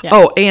hassle. Yeah.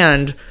 Oh,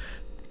 and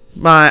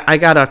I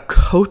got a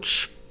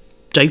Coach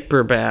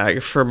diaper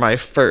bag for my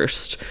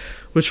first,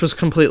 which was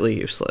completely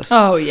useless.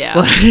 Oh, yeah.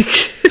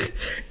 Like,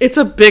 it's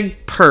a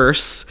big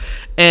purse.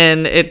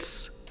 And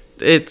it's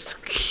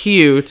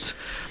cute,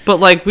 but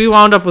like we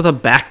wound up with a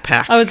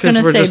backpack. I was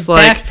gonna say just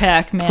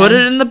backpack, man. Put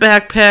it in the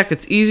backpack.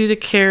 It's easy to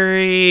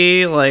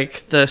carry.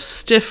 Like the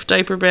stiff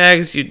diaper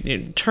bags,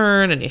 you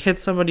turn and you hit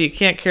somebody. You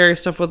can't carry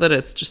stuff with it.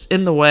 It's just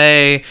in the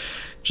way.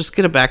 Just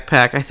get a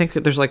backpack. I think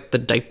there's like the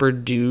Diaper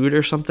Dude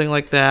or something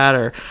like that,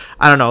 or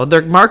I don't know.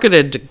 They're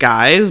marketed to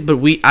guys, but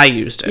I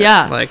used it.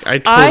 Yeah, like I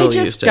totally used it.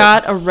 I just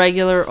got a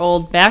regular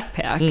old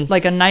backpack,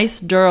 like a nice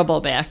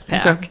durable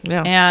backpack, okay,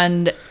 yeah.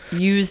 and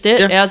used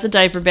it as a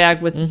diaper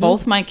bag with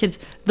both my kids.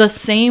 The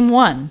same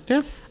one.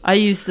 Yeah. I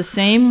used the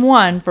same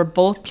one for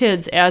both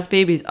kids as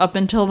babies up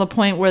until the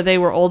point where they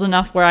were old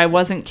enough where I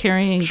wasn't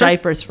carrying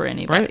diapers for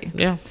anybody.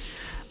 Right.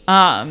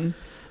 Yeah.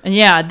 And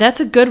yeah,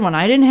 that's a good one.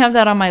 I didn't have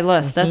that on my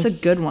list. That's a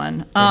good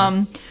one.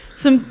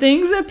 Some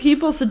things that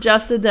people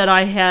suggested that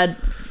I had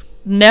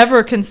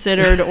never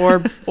considered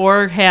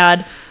or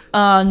had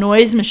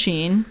noise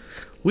machine.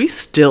 We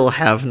still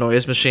have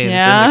noise machines in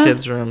the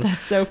kids' rooms.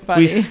 That's so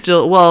funny.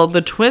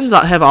 The twins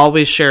have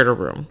always shared a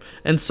room.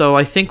 And so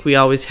I think we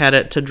always had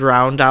it to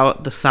drown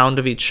out the sound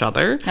of each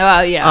other.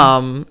 Oh,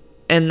 yeah.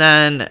 And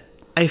then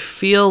I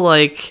feel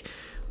like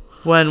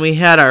when we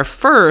had our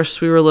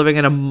first, we were living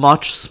in a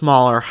much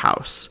smaller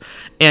house.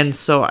 And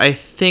so I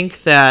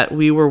think that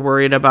we were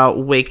worried about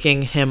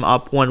waking him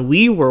up when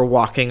we were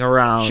walking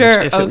around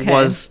if it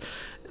was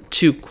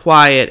too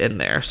quiet in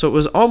there. So it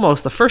was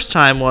almost, the first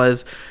time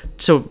was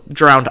to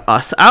drown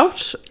us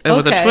out. And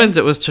with the twins,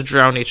 it was to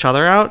drown each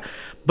other out.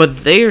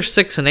 But they are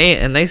 6 and 8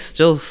 and they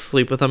still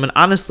sleep with them. And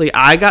honestly,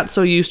 I got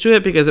so used to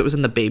it because it was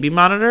in the baby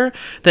monitor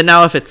that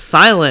now if it's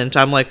silent,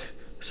 I'm like,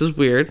 this is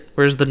weird.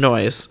 Where's the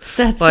noise?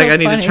 That's like so I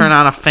need funny. to turn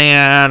on a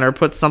fan or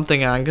put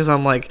something on because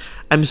I'm like,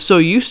 I'm so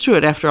used to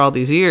it after all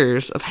these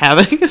years of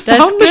having a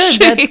sound machine.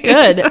 That's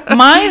good.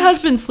 My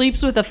husband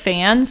sleeps with a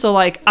fan, so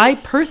like I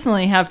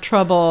personally have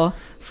trouble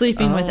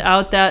sleeping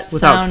without that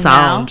without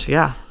sound.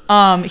 Now.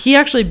 He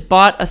actually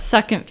bought a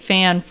second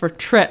fan for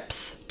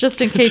trips,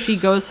 just in case he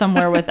goes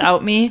somewhere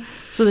without me,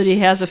 so that he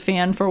has a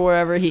fan for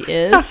wherever he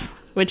is,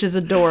 which is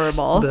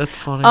adorable. That's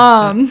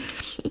funny.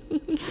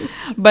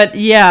 But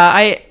yeah,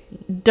 I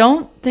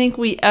don't think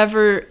we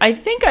ever... I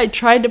think I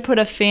tried to put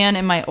a fan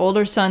in my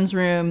older son's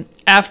room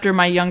after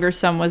my younger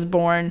son was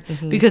born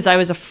because I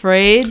was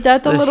afraid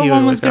that the That little he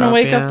one would was going to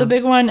wake wake up, up the yeah.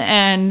 big one,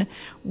 and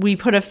we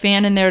put a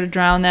fan in there to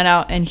drown that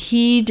out, and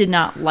he did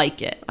not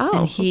like it. Oh,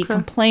 and he okay.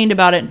 complained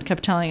about it and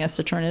kept telling us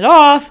to turn it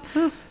off.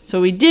 So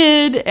we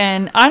did,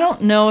 and I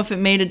don't know if it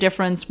made a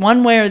difference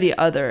one way or the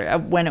other.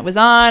 When it was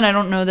on, I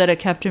don't know that it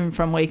kept him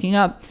from waking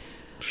up.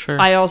 Sure.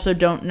 I also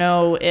don't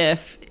know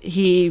if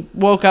he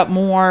woke up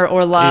more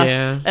or less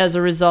Yeah. as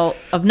a result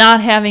of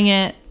not having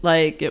it.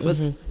 Like, it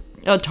was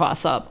a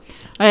toss-up.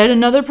 I had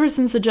another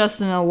person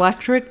suggest an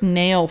electric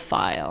nail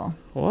file.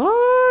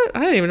 What? I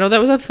didn't even know that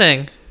was a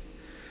thing.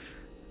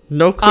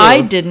 No clue.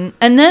 I didn't.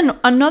 And then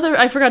another,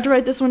 I forgot to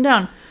write this one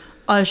down.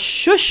 A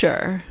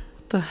shusher.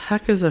 What the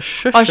heck is a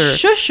shusher? A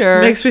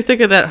shusher. Makes me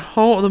think of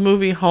the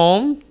movie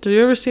Home. Have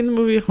you ever seen the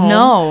movie Home?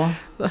 No.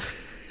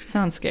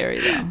 Sounds scary,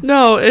 though.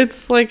 No,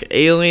 it's like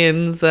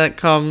aliens that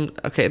come.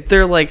 Okay,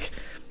 they're like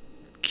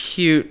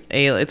cute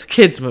aliens. It's a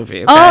kids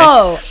movie. Okay?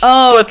 Oh,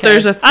 But okay.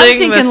 there's a thing I'm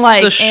thinking that's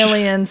like the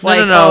aliens. No,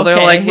 like, no, they're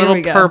okay, like here we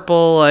little go.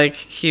 purple, like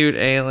cute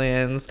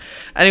aliens.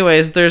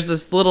 Anyways, there's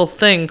this little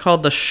thing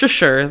called the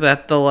shusher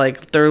that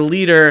their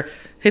leader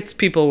hits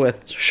people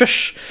with.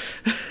 Shush.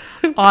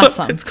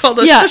 Awesome. It's called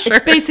a yeah, shusher.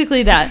 it's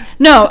basically that.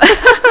 No.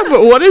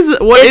 But what is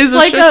it? What is a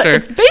like shusher?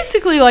 it's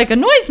basically like a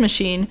noise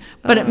machine,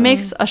 but it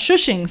makes a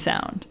shushing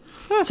sound.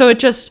 So it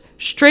just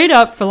straight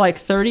up for like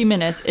 30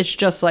 minutes, it's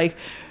just like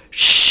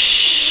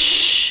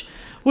shh,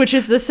 which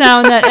is the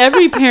sound that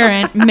every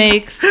parent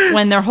makes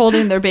when they're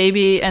holding their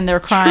baby and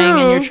they're crying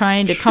and you're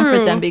trying to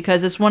comfort them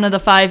because it's one of the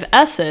 5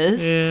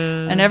 S's.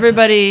 Yeah. And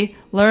everybody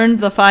learned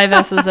the 5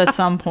 S's at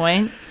some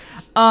point.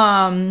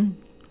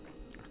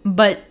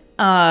 But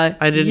I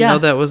didn't know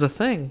that was a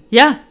thing.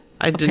 Yeah.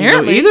 I didn't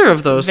Apparently, know either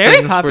of those it's a very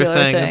things were popular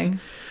things. thing.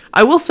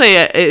 I will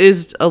say it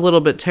is a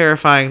little bit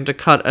terrifying to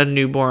cut a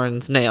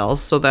newborn's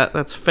nails, so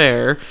that's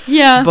fair.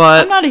 Yeah,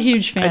 but I'm not a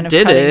huge fan I of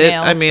did cutting it.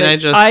 nails. I mean,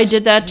 but I I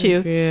did that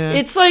too. Yeah.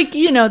 It's like,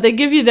 they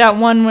give you that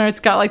one where it's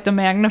got like the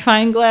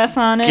magnifying glass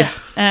on it, Yeah.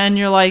 and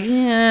you're like,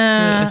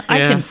 I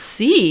can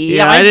see.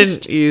 Yeah, I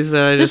didn't use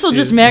that. This will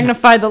just used-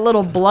 magnify the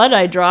little blood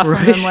I draw from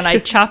Right. him when I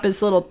chop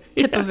his little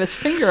tip of his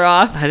finger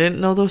off. I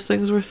didn't know those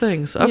things were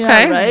things. Okay,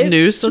 Yeah, right?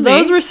 news so to me.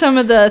 those were some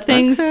of the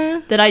things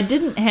Okay. that I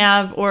didn't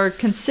have or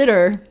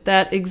consider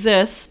that exist.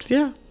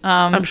 Yeah,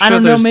 I'm sure I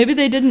don't know. there's- Maybe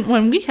they didn't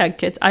when we had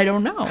kids. I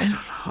don't know.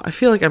 I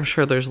feel like I'm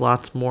sure there's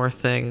lots more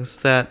things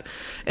that,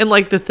 and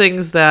like the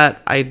things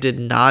that I did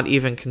not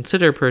even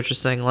consider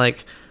purchasing,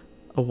 like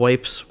a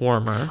wipes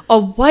warmer. A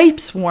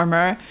wipes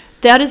warmer.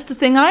 That is the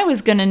thing I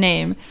was going to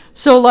name.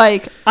 So,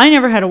 like, I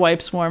never had a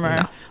wipes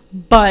warmer,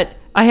 but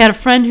I had a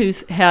friend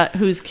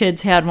whose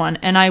kids had one,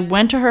 and I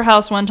went to her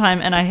house one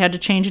time, and I had to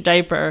change a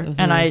diaper,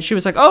 and she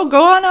was like, "Oh,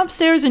 go on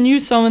upstairs and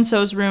use so and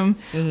so's room.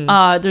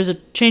 There's a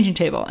changing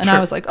table," and I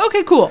was like,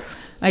 "Okay, cool."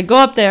 I go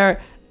up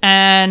there,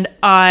 and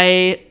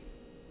I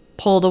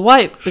pulled a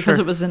wipe because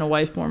it was in a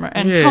wipe warmer.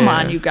 And come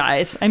on, you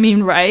guys. I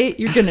mean, right?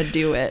 You're gonna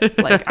do it.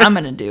 Like, I'm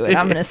gonna do it.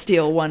 I'm gonna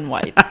steal one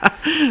wipe.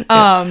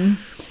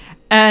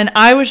 And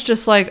I was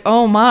just like,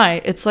 oh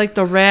my, it's like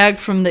the rag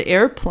from the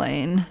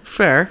airplane.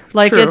 Fair,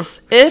 Like true.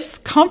 it's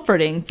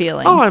comforting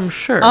feeling. Oh, I'm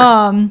sure.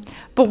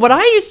 But what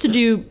I used to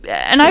do,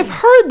 and I've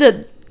heard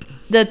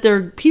that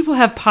there people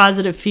have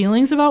positive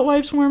feelings about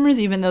wipes warmers,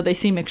 even though they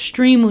seem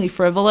extremely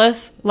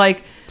frivolous.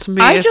 Like, To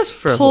me, I it's just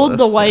pulled frivolous,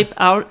 the yeah. wipe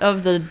out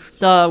of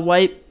the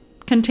wipe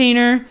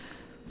container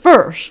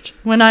first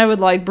when I would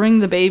like bring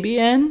the baby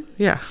in,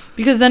 Yeah,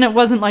 because then it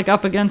wasn't like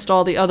up against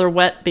all the other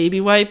wet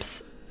baby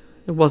wipes.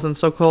 it wasn't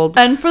so cold.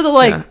 And for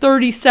the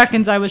 30 Yeah.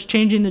 seconds I was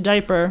changing the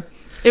diaper,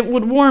 it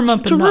would warm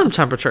up to enough. room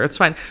temperature, it's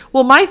fine.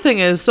 Well, my thing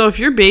is, so if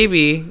your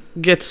baby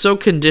gets so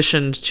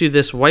conditioned to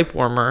this wipe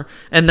warmer,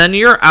 and then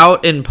you're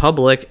out in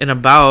public and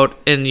about,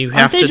 and you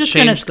have Aren't they to just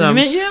gonna change them,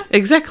 scream at you?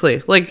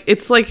 exactly. Like,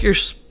 it's like you're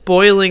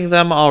spoiling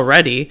them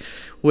already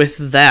with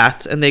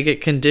that, and they get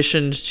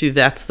conditioned to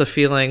that's the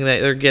feeling that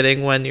they're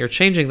getting when you're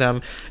changing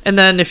them. And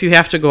then if you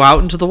have to go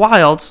out into the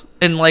wild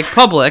in like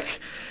public,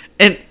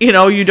 and you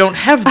don't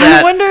have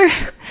that.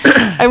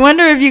 I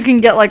wonder if you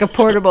can get like a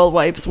portable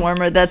wipes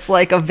warmer that's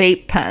like a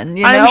vape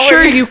pen. I'm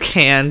sure you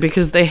can,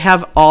 because they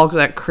have all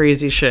that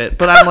crazy shit.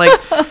 But I'm like,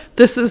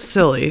 this is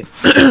silly.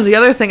 The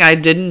other thing I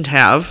didn't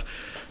have,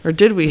 or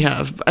did we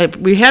have?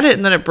 We had it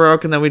and then it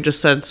broke, and then we just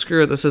said,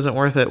 screw it, this isn't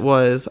worth it,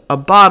 was a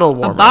bottle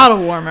warmer. A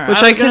bottle warmer.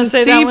 Which I I was gonna can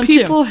say that see one too.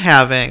 people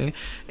having.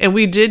 And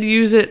we did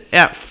use it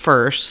at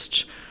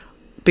first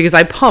because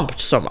I pumped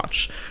so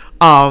much.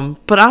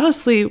 But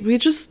honestly, we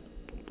just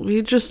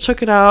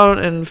took it out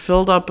and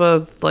filled up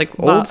a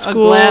old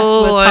school glass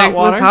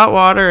with hot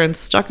water? and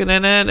stuck it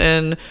in it,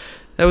 and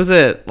that was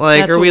it.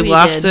 Like, That's or what we we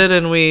left did.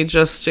 it and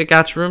it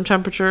got to room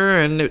temperature,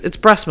 and it's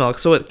breast milk,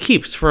 so it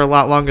keeps for a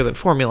lot longer than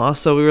formula.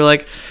 So we were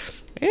like,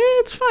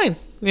 it's fine.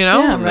 you know?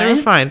 Yeah, And they were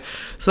right. fine.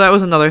 So that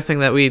was another thing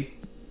that we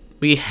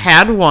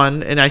had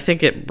one, and I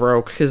think it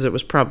broke because it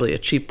was probably a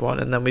cheap one,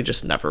 and then we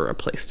just never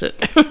replaced it.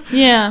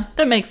 Yeah,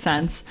 that makes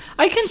sense.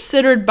 I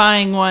considered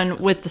buying one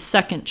with the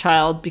second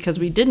child because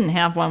we didn't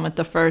have one with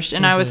the first,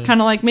 and I was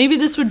kind of like, maybe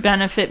this would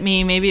benefit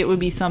me. Maybe it would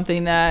be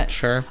something that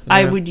Sure.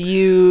 I Yeah. would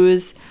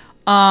use.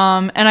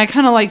 And I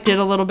kind of like did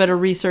a little bit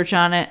of research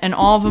on it, and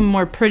all of them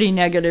were pretty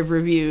negative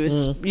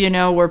reviews. You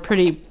know, were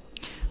pretty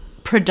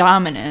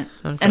predominant,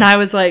 and I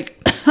was like,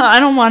 I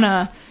don't want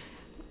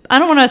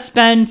to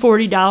spend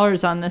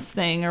 $40 on this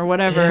thing or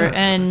whatever, Yeah.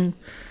 and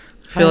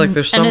I feel like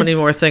there's so and many it's-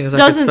 more things I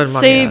could doesn't spend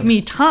money save on.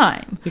 me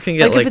time. You can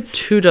get if like it's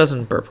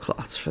 24 burp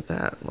cloths for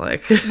that.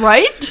 Like,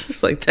 right,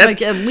 like that's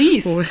like at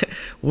least,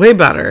 way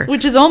better,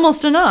 which is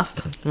almost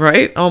enough.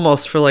 right?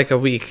 Almost for like a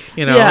week,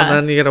 you know. Yeah. And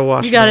then you gotta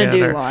wash. You got to them do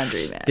together.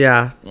 laundry, man.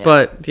 Yeah. Yeah.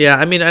 But yeah,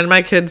 I mean, and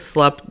my kids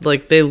slept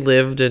like they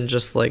lived in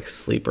just like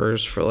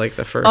sleepers for like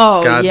the first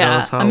Oh God yeah,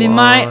 knows how I mean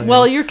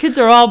long. your kids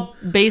are all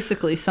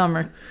basically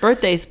summer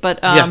birthdays, but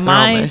Yeah, they're all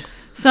my May.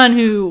 son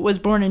who was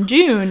born in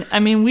June, I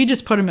mean, we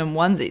just put him in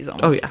onesies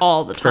almost yeah,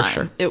 all the for time.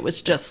 sure. It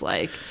was just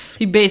like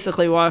he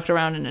basically walked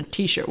around in a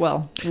t-shirt.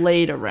 Well,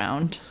 laid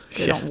around.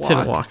 They don't walk.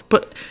 Didn't walk.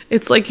 But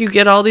it's like you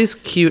get all these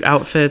cute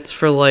outfits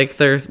for like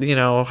their, you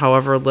know,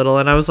 however little.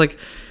 And I was like,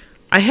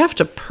 I have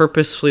to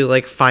purposefully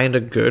like find a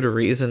good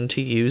reason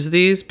to use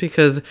these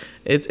because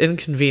it's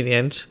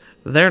inconvenient.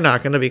 They're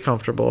not going to be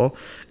comfortable.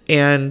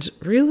 And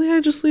really, I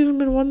just leave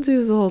them in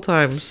onesies the whole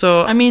time.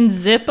 So I mean,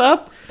 zip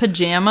up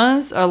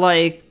pajamas are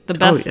like the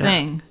best yeah.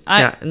 thing.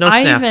 Yeah, no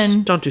snaps.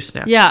 Don't do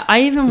snaps. Yeah,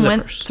 I even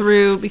went Zippers.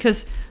 through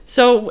because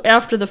so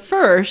after the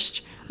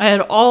first, I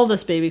had all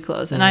this baby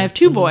clothes, and I have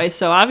 2 boys,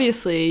 so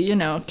obviously, you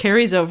know,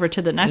 carries over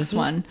to the next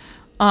one.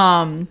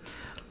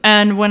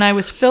 And when I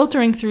was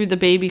filtering through the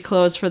baby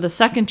clothes for the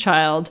second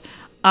child,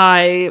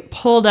 I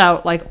pulled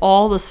out like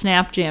all the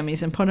snap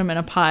jammies and put them in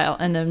a pile,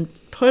 and then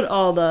put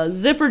all the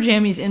zipper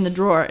jammies in the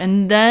drawer,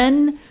 and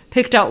then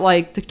picked out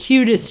like the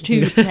cutest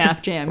 2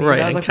 snap jammies.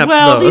 Right, I was and like, kept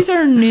well, those. these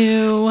are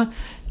new.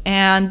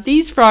 And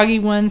these froggy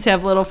ones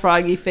have little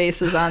froggy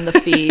faces on the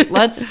feet.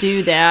 Let's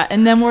do that.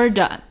 And then we're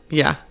done.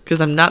 Yeah, because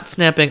I'm not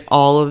snapping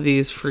all of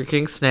these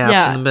freaking snaps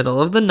Yeah. in the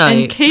middle of the In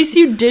night. case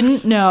you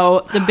didn't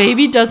know, the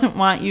baby doesn't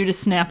want you to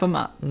snap them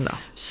up. No.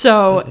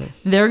 So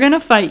they're going to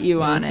fight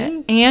you on Mm-hmm.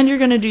 it. And you're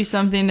going to do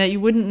something that you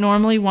wouldn't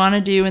normally want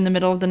to do in the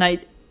middle of the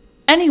night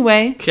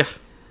anyway.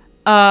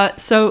 Yeah.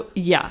 So,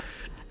 yeah.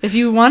 If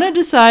you want to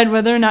decide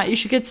whether or not you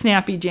should get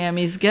snappy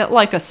jammies, get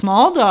like a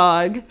small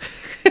dog,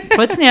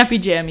 put snappy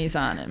jammies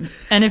on him.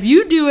 And if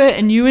you do it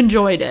and you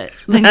enjoyed it,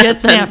 then get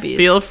Then snappies.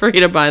 feel free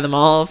to buy them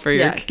all for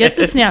your Yeah, kid. get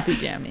the snappy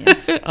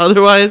jammies.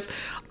 Otherwise,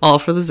 all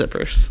for the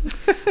zippers.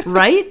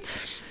 Right?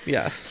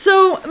 Yes.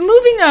 So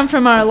moving on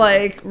from our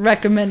like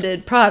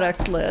recommended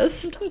product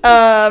list,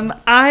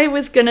 I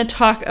was gonna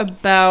talk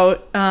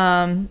about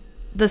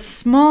the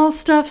small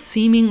stuff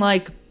seeming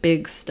like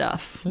big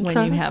stuff when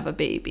Okay. you have a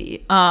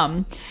baby.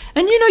 And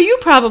you know, you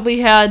probably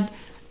had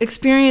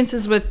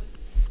experiences with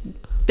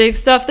big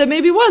stuff that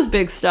maybe was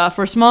big stuff,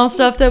 or small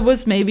stuff that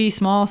was maybe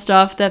small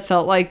stuff that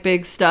felt like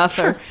big stuff.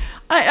 Sure. Or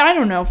I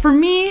don't know. For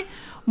me,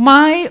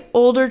 my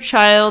older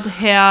child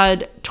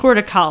had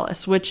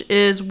torticollis, which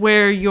is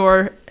where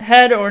your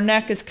head or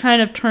neck is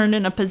kind of turned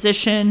in a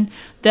position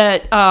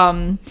that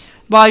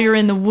while you're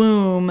in the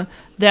womb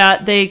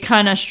that they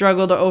kind of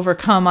struggle to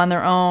overcome on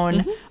their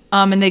own.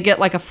 And they get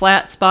like a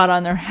flat spot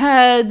on their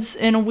heads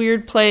in a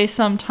weird place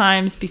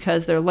sometimes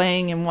because they're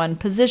laying in one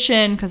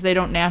position because they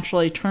don't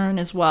naturally turn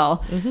as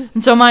well.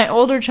 And so my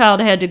older child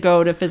had to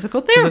go to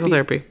physical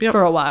therapy, Yep.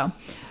 for a while.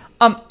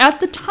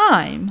 At the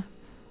time,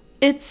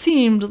 it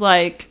seemed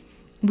like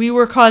we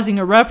were causing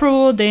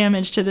irreparable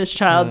damage to this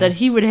child that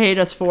he would hate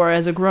us for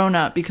as a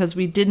grown-up because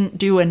we didn't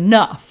do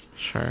enough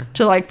Sure.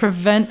 to like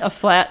prevent a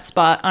flat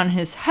spot on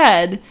his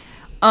head.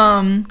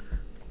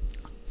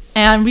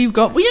 And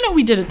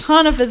we did a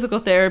ton of physical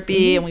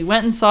therapy, and we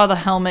went and saw the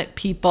helmet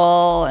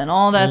people and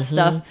all that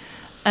stuff,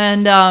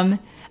 and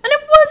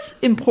it was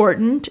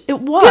important. It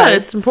was, Yeah,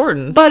 it's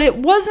important. but it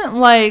wasn't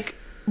like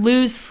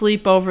lose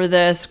sleep over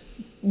this,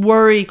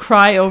 worry,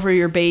 cry over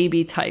your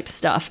baby type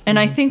stuff. And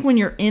I think when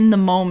you're in the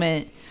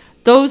moment,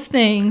 those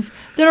things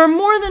that are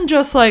more than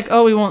just like,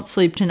 oh, we won't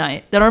sleep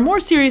tonight, that are more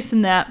serious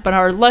than that, but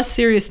are less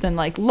serious than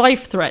like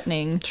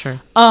life-threatening,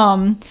 Sure.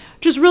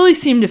 just really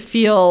seem to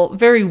feel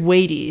very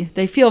weighty.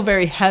 They feel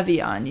very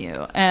heavy on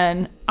you.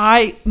 And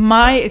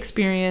my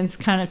experience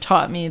kind of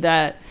taught me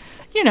that,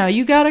 you know,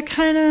 you gotta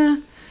kind of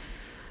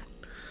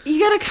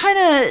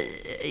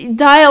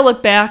dial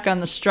it back on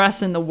the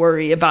stress and the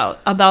worry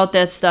about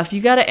that stuff.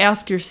 You gotta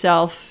ask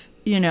yourself,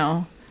 you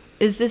know,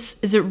 is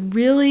it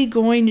really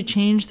going to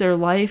change their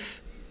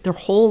life, their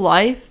whole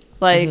life?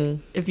 Like,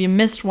 if you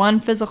missed one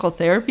physical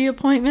therapy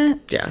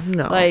appointment, Yeah,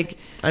 no. like,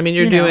 I mean,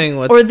 you're you know, doing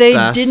what's or they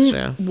best, didn't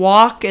yeah.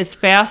 walk as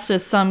fast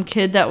as some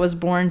kid that was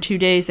born 2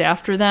 days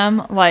after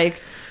them. Like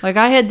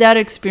I had that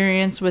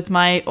experience with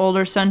my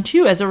older son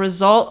too. As a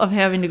result of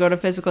having to go to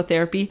physical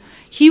therapy,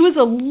 he was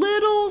a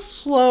little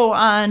slow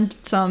on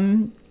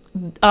some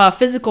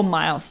physical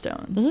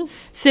milestones.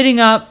 Sitting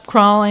up,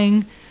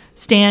 crawling,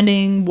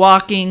 standing,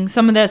 walking,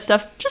 some of that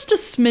stuff, just a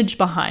smidge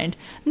behind.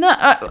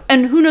 Not,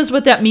 and who knows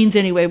what that means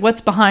anyway?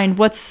 What's behind?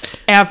 What's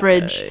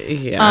average?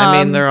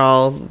 I mean,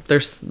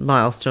 there's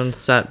milestones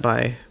set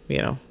by,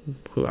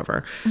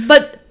 whoever.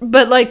 But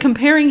like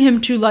comparing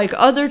him to like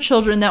other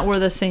children that were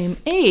the same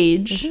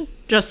age,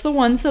 just the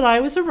ones that I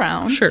was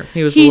around. Sure,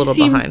 he was a little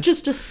seemed behind.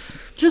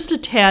 Just a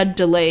tad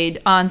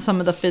delayed on some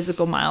of the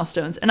physical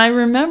milestones. And I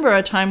remember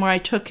a time where I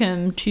took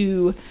him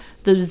to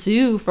the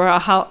zoo for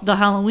the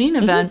Halloween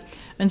event.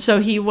 And so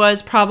he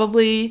was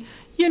probably,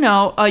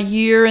 a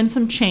year and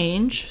some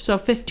change. So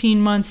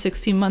 15 months,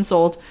 16 months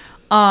old.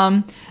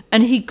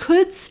 And he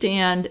could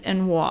stand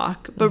and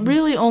walk, but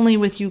really only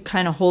with you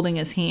kind of holding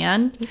his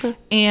hand. Okay.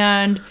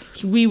 And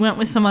we went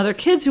with some other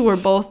kids who were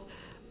both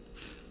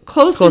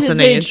close to his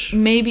age,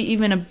 maybe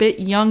even a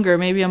bit younger,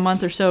 maybe a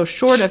month or so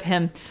short of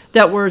him,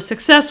 that were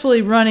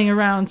successfully running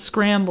around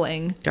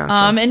scrambling. Gotcha.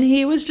 And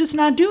he was just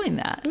not doing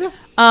that. Yeah.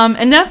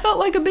 And that felt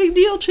like a big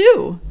deal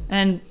too.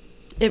 And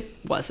it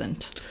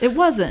wasn't.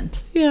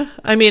 Yeah.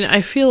 I mean,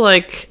 I feel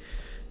like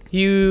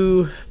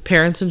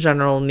parents in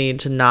general need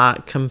to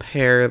not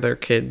compare their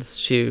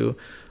kids to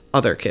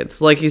other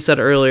kids. Like you said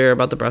earlier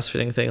about the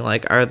breastfeeding thing,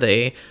 like, are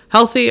they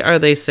healthy? Are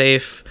they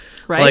safe?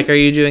 Right. Like, are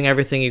you doing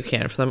everything you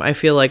can for them? I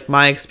feel like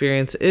my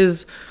experience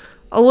is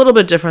a little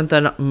bit different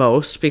than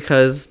most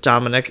because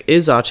Dominic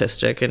is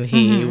autistic and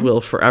he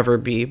will forever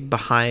be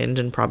behind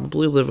and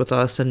probably live with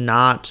us and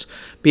not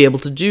be able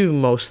to do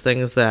most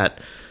things that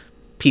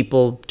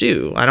people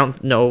do. I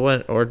don't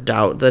know or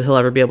doubt that he'll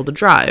ever be able to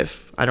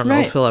drive. I don't know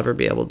if he'll ever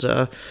be able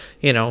to,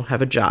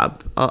 have a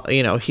job.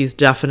 He's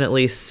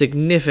definitely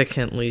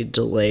significantly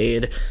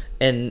delayed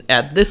and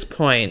at this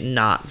point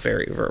not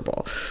very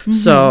verbal.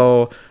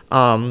 So,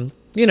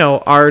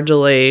 our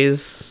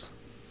delays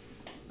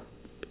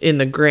in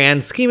the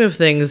grand scheme of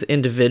things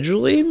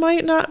individually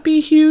might not be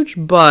huge,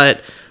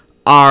 but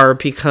are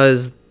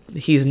because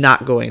he's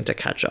not going to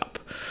catch up.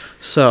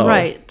 So,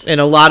 and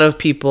a lot of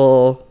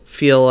people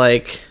feel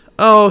like,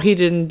 oh, he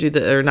didn't do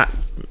that, or not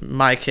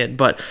my kid,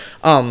 but,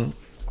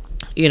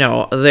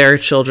 their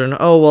children,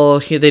 oh, well,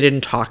 they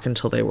didn't talk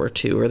until they were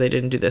 2, or they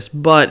didn't do this,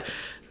 but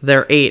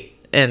they're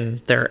 8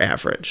 and they're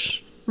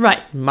average.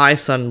 Right. My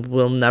son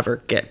will never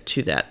get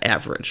to that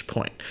average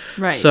point.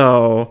 Right.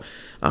 So,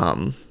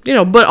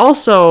 but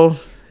also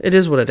it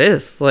is what it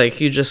is.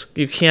 Like,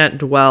 you can't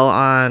dwell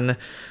on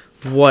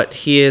what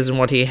he is and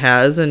what he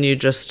has, and you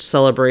just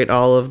celebrate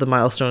all of the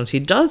milestones he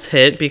does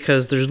hit,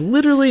 because there's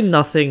literally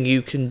nothing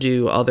you can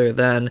do other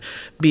than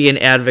be an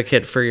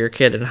advocate for your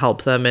kid and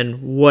help them in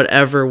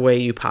whatever way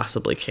you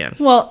possibly can.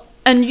 Well,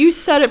 and you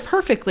said it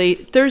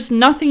perfectly. There's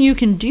nothing you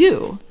can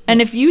do.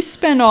 And if you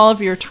spend all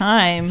of your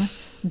time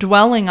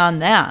dwelling on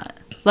that,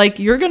 like,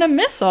 you're going to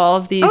miss all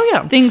of these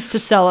things to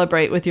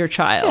celebrate with your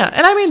child. Yeah,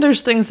 and I mean,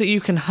 there's things that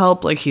you can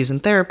help, like he's in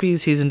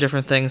therapies, he's in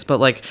different things, but,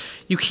 like,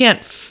 you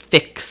can't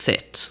fix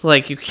it.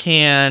 Like,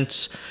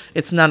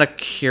 it's not a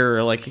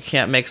cure. Like, you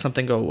can't make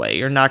something go away.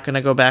 You're not going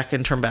to go back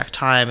and turn back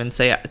time and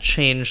say,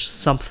 change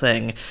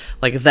something.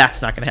 Like,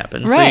 that's not going to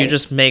happen. Right. So you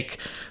just make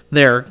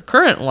their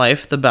current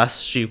life the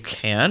best you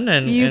can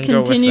and you and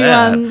continue go with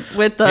that. On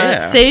with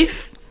the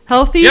safe,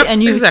 healthy,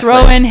 and you exactly.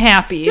 throw in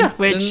happy,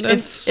 which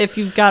if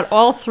you've got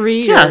all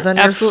three, you're then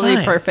absolutely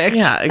you're perfect.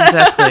 Yeah,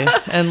 exactly.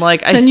 And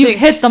like, I then think you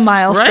hit the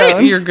milestones.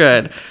 Right, you're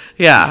good.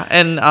 Yeah,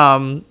 and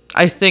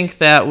I think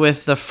that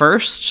with the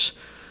first,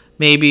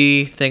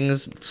 maybe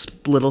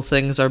little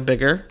things are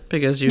bigger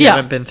because you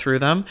haven't been through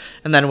them,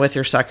 and then with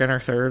your second or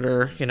third,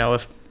 or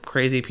if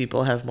crazy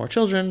people have more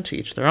children, to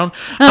each their own,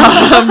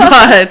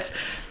 but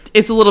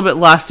it's a little bit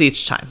less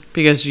each time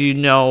because you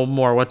know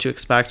more what to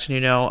expect,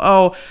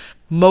 and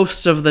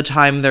most of the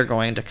time they're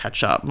going to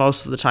catch up.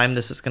 Most of the time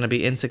this is going to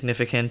be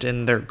insignificant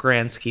in their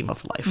grand scheme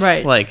of life.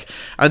 Right. Like,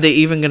 are they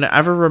even going to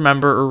ever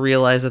remember or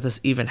realize that this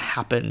even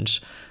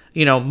happened?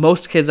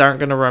 Most kids aren't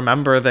going to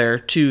remember their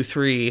 2,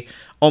 3,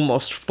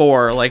 almost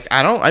 4. Like,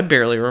 I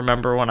barely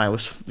remember when I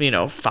was,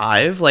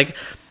 5. Like,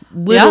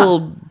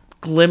 little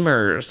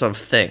glimmers of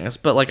things,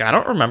 but like, I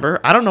don't remember.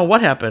 I don't know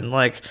what happened.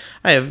 Like,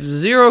 I have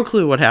zero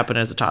clue what happened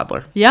as a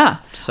toddler. Yeah.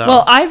 So,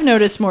 well, I've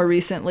noticed more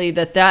recently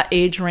that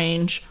age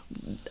range,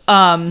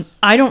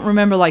 I don't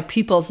remember like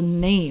people's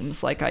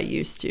names like I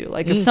used to.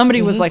 Like, if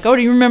somebody was like, oh,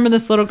 do you remember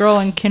this little girl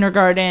in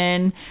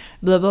kindergarten,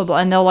 blah, blah, blah,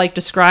 and they'll like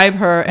describe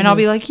her, and I'll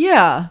be like,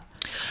 I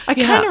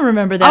kind of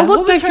remember that. I'll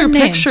look back through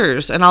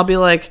pictures and I'll be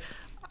like,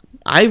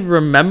 I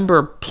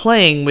remember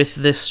playing with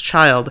this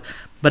child,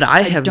 but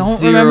I have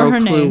zero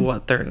clue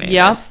what their name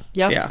is.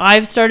 Yep. Yeah.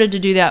 I've started to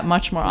do that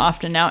much more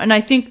often now. And I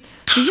think,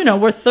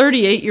 we're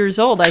 38 years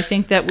old. I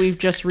think that we've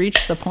just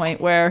reached the point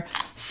where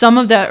some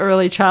of that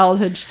early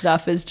childhood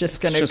stuff is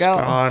just going to go.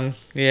 Gone.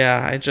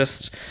 Yeah. I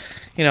just,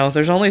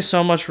 there's only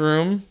so much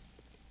room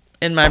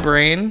in my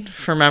brain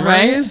for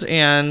memories,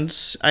 and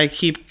I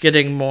keep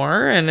getting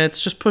more, and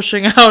it's just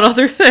pushing out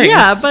other things.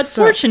 Yeah, but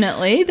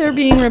fortunately, they're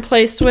being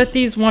replaced with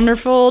these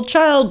wonderful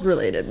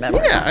child-related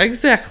memories. Yeah,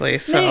 exactly.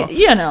 So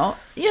You know,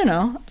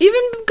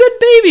 even good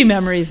baby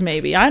memories,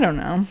 maybe. I don't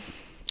know.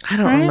 I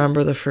don't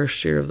remember the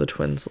first year of the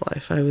twins'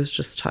 life. I was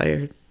just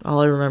tired.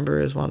 All I remember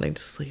is wanting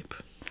to sleep.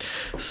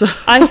 So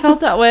I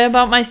felt that way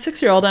about my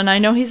 6-year-old, and I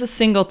know he's a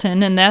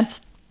singleton, and that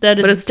is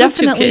it's still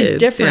 2 definitely kids,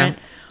 different.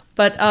 yeah.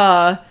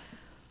 But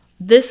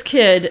this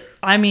kid,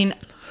 I mean,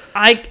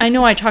 I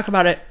know I talk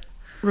about it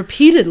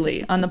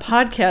repeatedly on the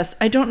podcast.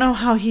 I don't know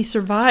how he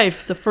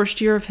survived the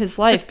first year of his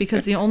life,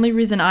 because the only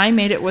reason I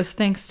made it was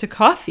thanks to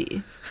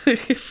coffee.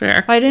 Fair.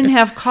 If I didn't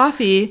have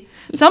coffee,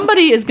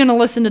 somebody is going to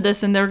listen to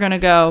this and they're going to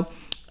go,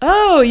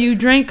 oh, you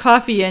drank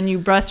coffee and you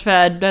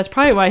breastfed. That's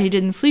probably why he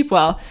didn't sleep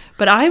well.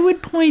 But I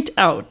would point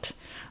out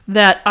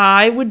that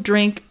I would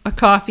drink a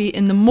coffee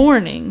in the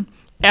morning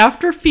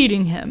after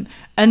feeding him,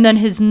 and then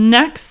his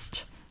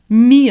next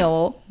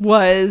meal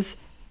was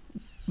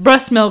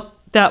breast milk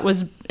that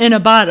was in a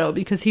bottle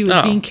because he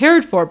was being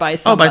cared for by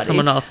somebody. Oh, by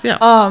someone else, yeah.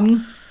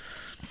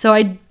 So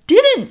I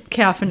didn't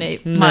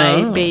caffeinate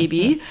my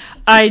baby.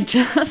 I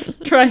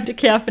just tried to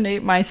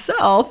caffeinate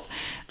myself.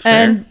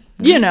 Fair.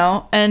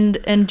 And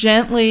and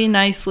gently,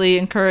 nicely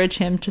encourage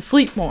him to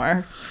sleep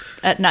more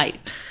at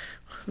night.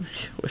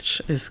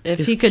 Which is If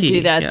is he could key,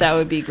 do that, yes. that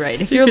would be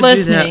great. If You you're could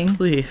do that,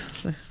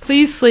 listening,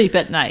 please sleep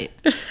at night.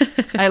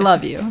 I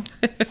love you.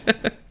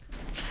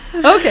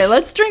 Okay,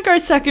 let's drink our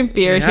second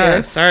beer here.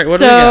 Yes, all right, what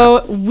do we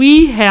got? So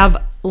we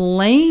have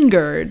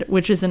Langard,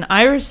 which is an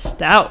Irish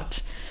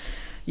stout.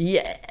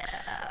 Yeah.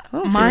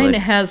 Oh, Mine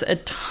has a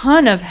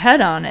ton of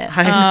head on it.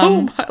 I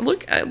know.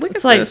 Look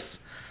It's at like this.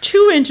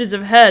 2 inches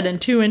of head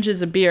and 2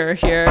 inches of beer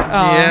here.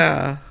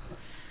 Yeah.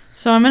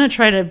 So I'm going to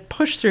try to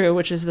push through,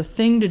 which is the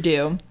thing to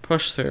do.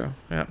 Push through.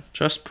 Yeah,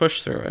 just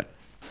push through it.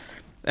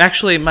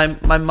 Actually,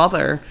 my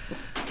mother,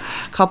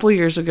 a couple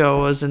years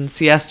ago, was in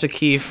Siesta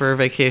Key for a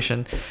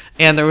vacation,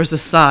 and there was a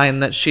sign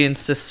that she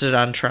insisted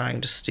on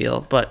trying to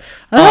steal. But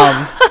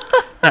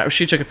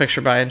she took a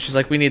picture by it, and she's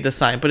like, we need the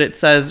sign. But it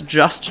says,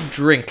 just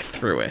drink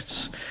through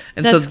it.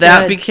 And That's so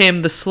that good. became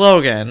the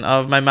slogan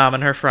of my mom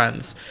and her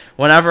friends.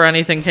 Whenever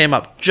anything came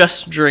up,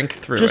 just drink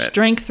through it. Just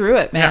drink through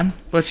it, man. Yeah,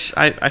 which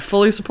I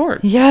fully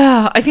support.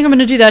 Yeah, I think I'm going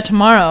to do that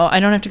tomorrow. I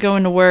don't have to go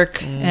into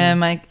work,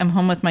 and I'm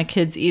home with my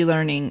kids'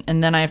 e-learning,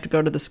 and then I have to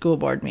go to the school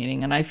board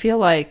meeting. And I feel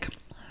like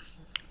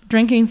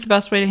drinking's the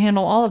best way to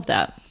handle all of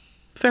that.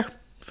 Fair.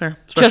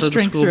 Especially the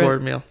drink school through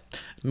board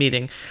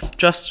meeting.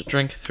 Just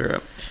drink through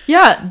it.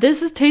 Yeah,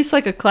 tastes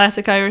like a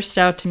classic Irish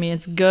stout to me.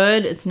 It's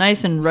good. It's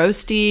nice and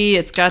roasty.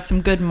 It's got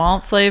some good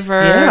malt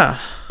flavor. Yeah.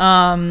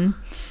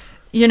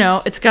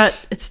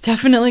 It's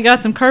definitely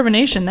got some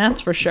carbonation, that's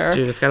for sure.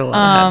 Dude, it's got a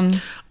lot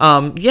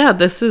of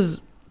head.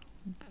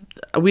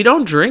 We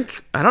don't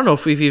drink. I don't know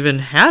if we've even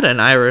had an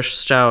Irish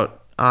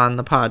stout on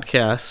the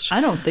podcast.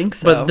 I don't think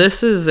so. But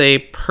this is a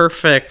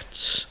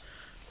perfect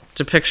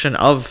depiction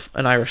of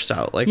an Irish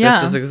stout.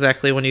 This is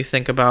exactly when you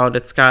think about,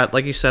 it's got,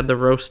 like you said, the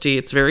roasty.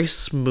 It's very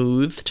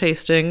smooth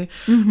tasting.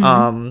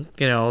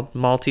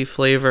 Malty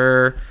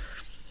flavor,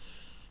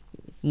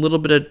 a little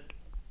bit of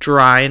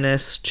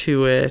dryness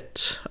to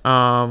it.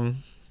 Yeah.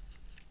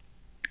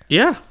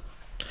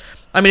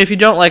 I mean, if you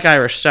don't like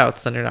Irish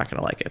stouts, then you're not going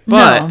to like it.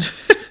 But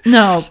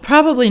No,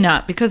 probably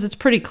not, because it's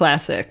pretty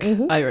classic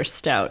Irish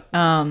stout.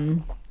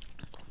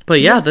 But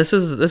yeah, this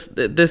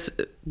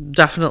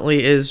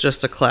definitely is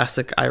just a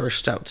classic Irish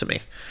stout to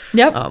me.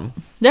 Yep.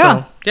 They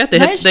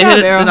hit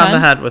it on the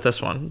head with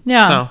this one.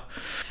 Yeah. So.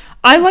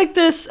 I like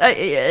this.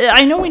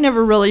 I know we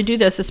never really do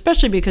this,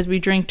 especially because we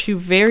drink 2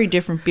 very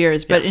different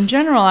beers. But in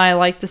general, I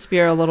like this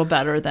beer a little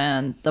better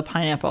than the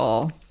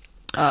pineapple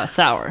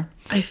sour.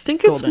 I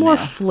think it's more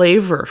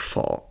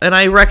flavorful. And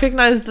I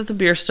recognize that the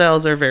beer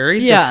styles are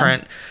very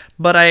different.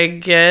 But I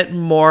get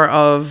more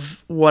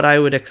of what I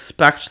would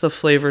expect the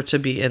flavor to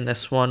be in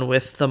this one,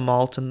 with the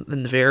malt and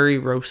very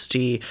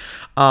roasty.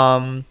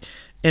 And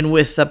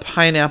with the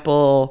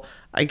pineapple,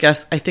 I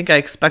think I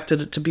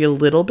expected it to be a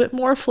little bit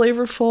more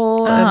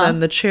flavorful. And then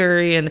the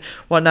cherry and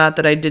whatnot,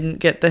 that I didn't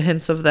get the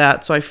hints of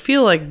that. So I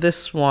feel like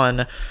this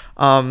one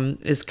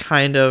is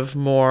kind of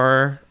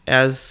more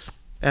as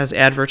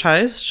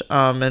advertised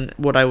and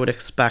what I would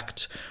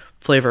expect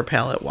flavor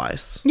palette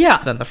wise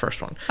than the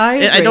first one.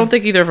 I don't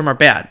think either of them are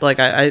bad.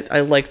 I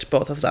liked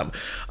both of them.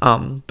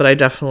 But I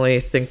definitely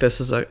think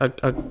this is a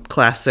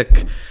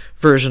classic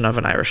version of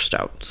an Irish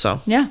stout.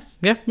 So yeah.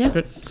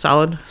 Good.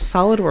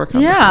 Solid work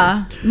on this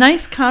one.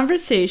 Nice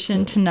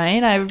conversation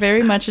tonight. I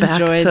very much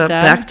enjoyed that.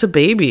 Back to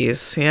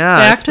babies. Yeah.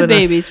 Back to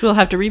babies. We'll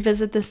have to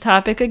revisit this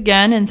topic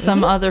again in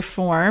some other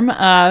form.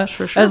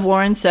 Sure. As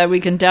Lauren said, we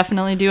can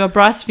definitely do a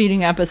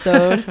breastfeeding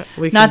episode.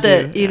 Not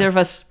that either of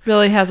us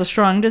really has a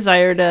strong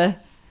desire to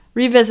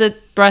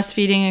revisit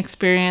breastfeeding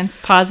experience,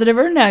 positive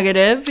or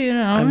negative,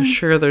 I'm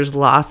sure there's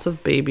lots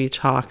of baby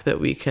talk that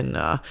we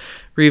can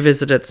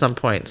revisit at some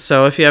point.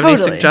 So if you have any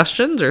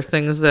suggestions or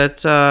things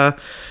that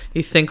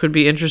you think would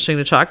be interesting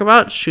to talk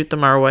about, shoot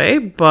them our way.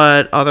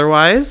 But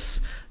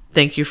otherwise,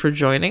 thank you for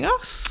joining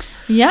us.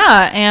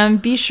 Yeah,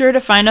 and be sure to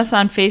find us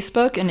on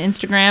Facebook and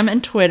Instagram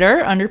and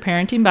Twitter under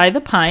Parenting by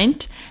the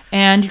Pint.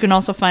 And you can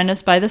also find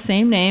us by the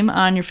same name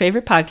on your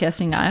favorite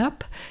podcasting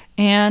app.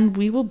 And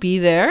we will be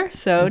there.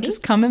 So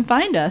just come and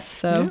find us.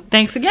 So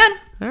thanks again.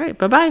 All right.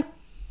 Bye-bye.